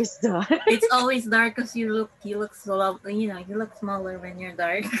 It's always dark. it's always dark because you look so you look smaller when you're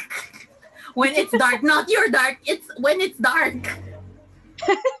dark. When it's dark, not you're dark. It's when it's dark.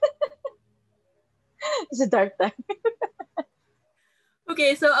 It's a dark time.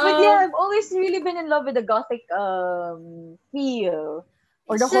 Okay, so But yeah, I've always really been in love with the gothic feel,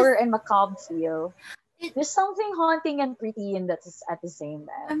 or the it's just horror and macabre feel. it. There's something haunting and pretty in that at the same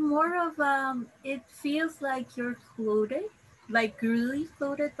time. I'm more of It feels like you're floated, like really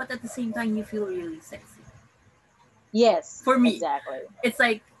floated, but at the same time you feel really sexy. Yes, For me, exactly. it's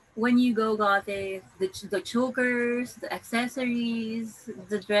like when you go gothic, the chokers, the accessories,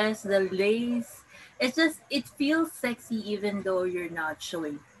 the dress, the lace. It's just it feels sexy even though you're not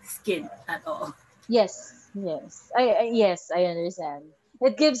showing skin at all. Yes, yes. I understand.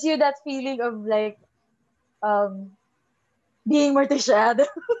 It gives you that feeling of like um being Morticia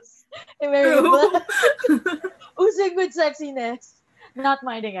Adams in Mary True. Black, oozing with sexiness, not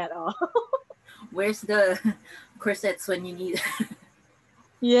minding at all. Where's the corsets when you need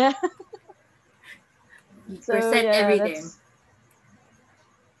Yeah. So corset yeah, every day? that's,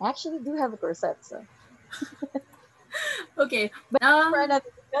 I actually do have a corset, so Okay. but for Um, another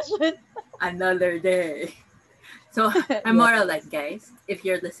discussion. another day. So I'm Yes. more like, guys, if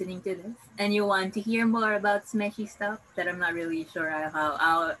you're listening to this and you want to hear more about smashy stuff that I'm not really sure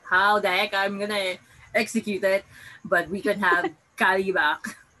how the heck I'm gonna execute it, but we can have Kali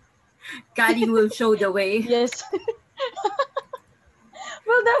back. Kali will show the way. Yes.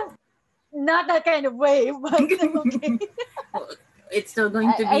 Well, not that kind of way, but okay. It's still going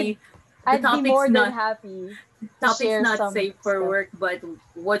I, to I'd be the I'd be topic's more than not happy to topic's share not some safe for stuff. work, but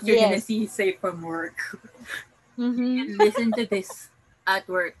what you're gonna Yes. see is safe from work. Mm-hmm. Listen to this at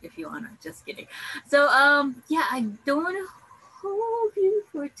work if you wanna. Just kidding. So yeah, I don't wanna hold you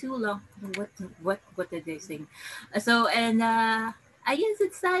for too long. What did they sing? So and I guess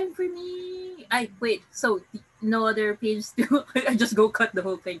it's time for me. I wait. So no other page to. I just go cut the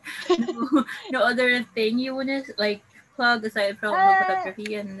whole thing. No, no other thing you wanna like plug aside from uh,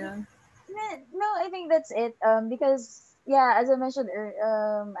 photography and. no, I think that's it. Because yeah, as I mentioned,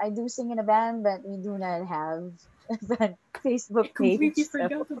 I do sing in a band, but we do not have a band I Facebook page. completely So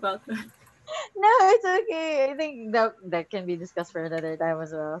forgot about that. no, it's okay. I think that can be discussed for another time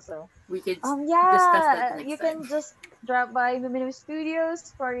as well. So We could discuss that yeah, next you time. can just drop by Lumino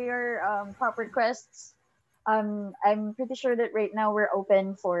Studios for your pop requests. I'm pretty sure that right now we're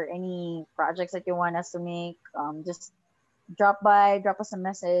open for any projects that you want us to make. Just drop by, drop us a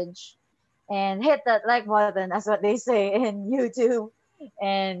message, and hit that like button. That's what they say in YouTube.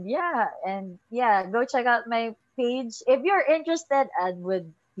 And yeah, go check out my page if you're interested. I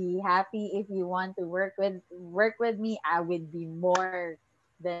would be happy if you want to work with me. I would be more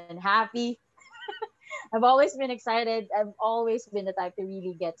than happy. I've always been excited. I've always been the type to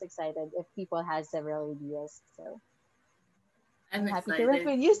really get excited if people has several ideas. So I'm I'm happy to work excited.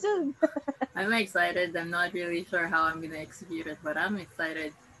 with you soon. I'm excited. I'm not really sure how I'm gonna execute it, but I'm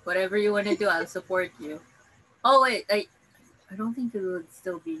excited. Whatever you want to do, I'll support you. Oh wait, I don't think it would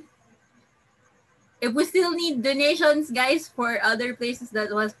still be. If we still need donations, guys, for other places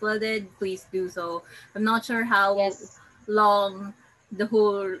that was flooded, please do so. I'm not sure how Yes. long the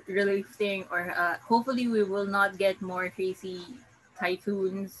whole relief thing, or hopefully we will not get more crazy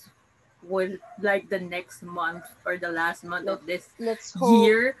typhoons with like the next month or the last month Let of this let's hope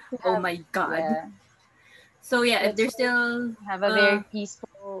year. to Oh have, my god. yeah. So yeah, if Let's there's hope still to have a very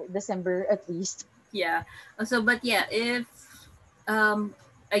peaceful December at least. yeah. So but yeah, if um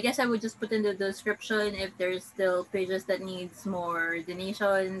I guess I would just put in the description if there's still pages that needs more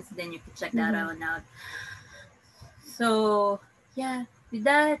donations, then you can check that Mm-hmm. out. So yeah, with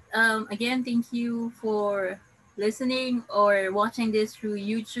that, again, thank you for listening or watching this through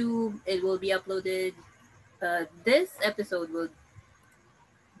YouTube. It will be uploaded. This episode will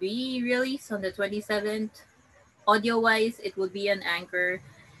be released on the 27th. Audio wise, it will be an anchor,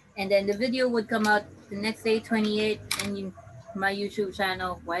 and then the video would come out the next day, 28th, and my YouTube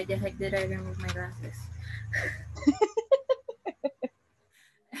channel. Why the heck did I remove my glasses?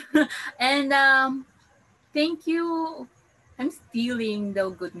 And thank you. I'm stealing the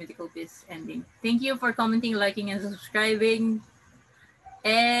Good Mythical Piece ending. Thank you for commenting, liking, and subscribing.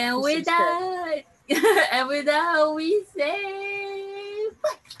 And Please with subscribe. that, and with that, we say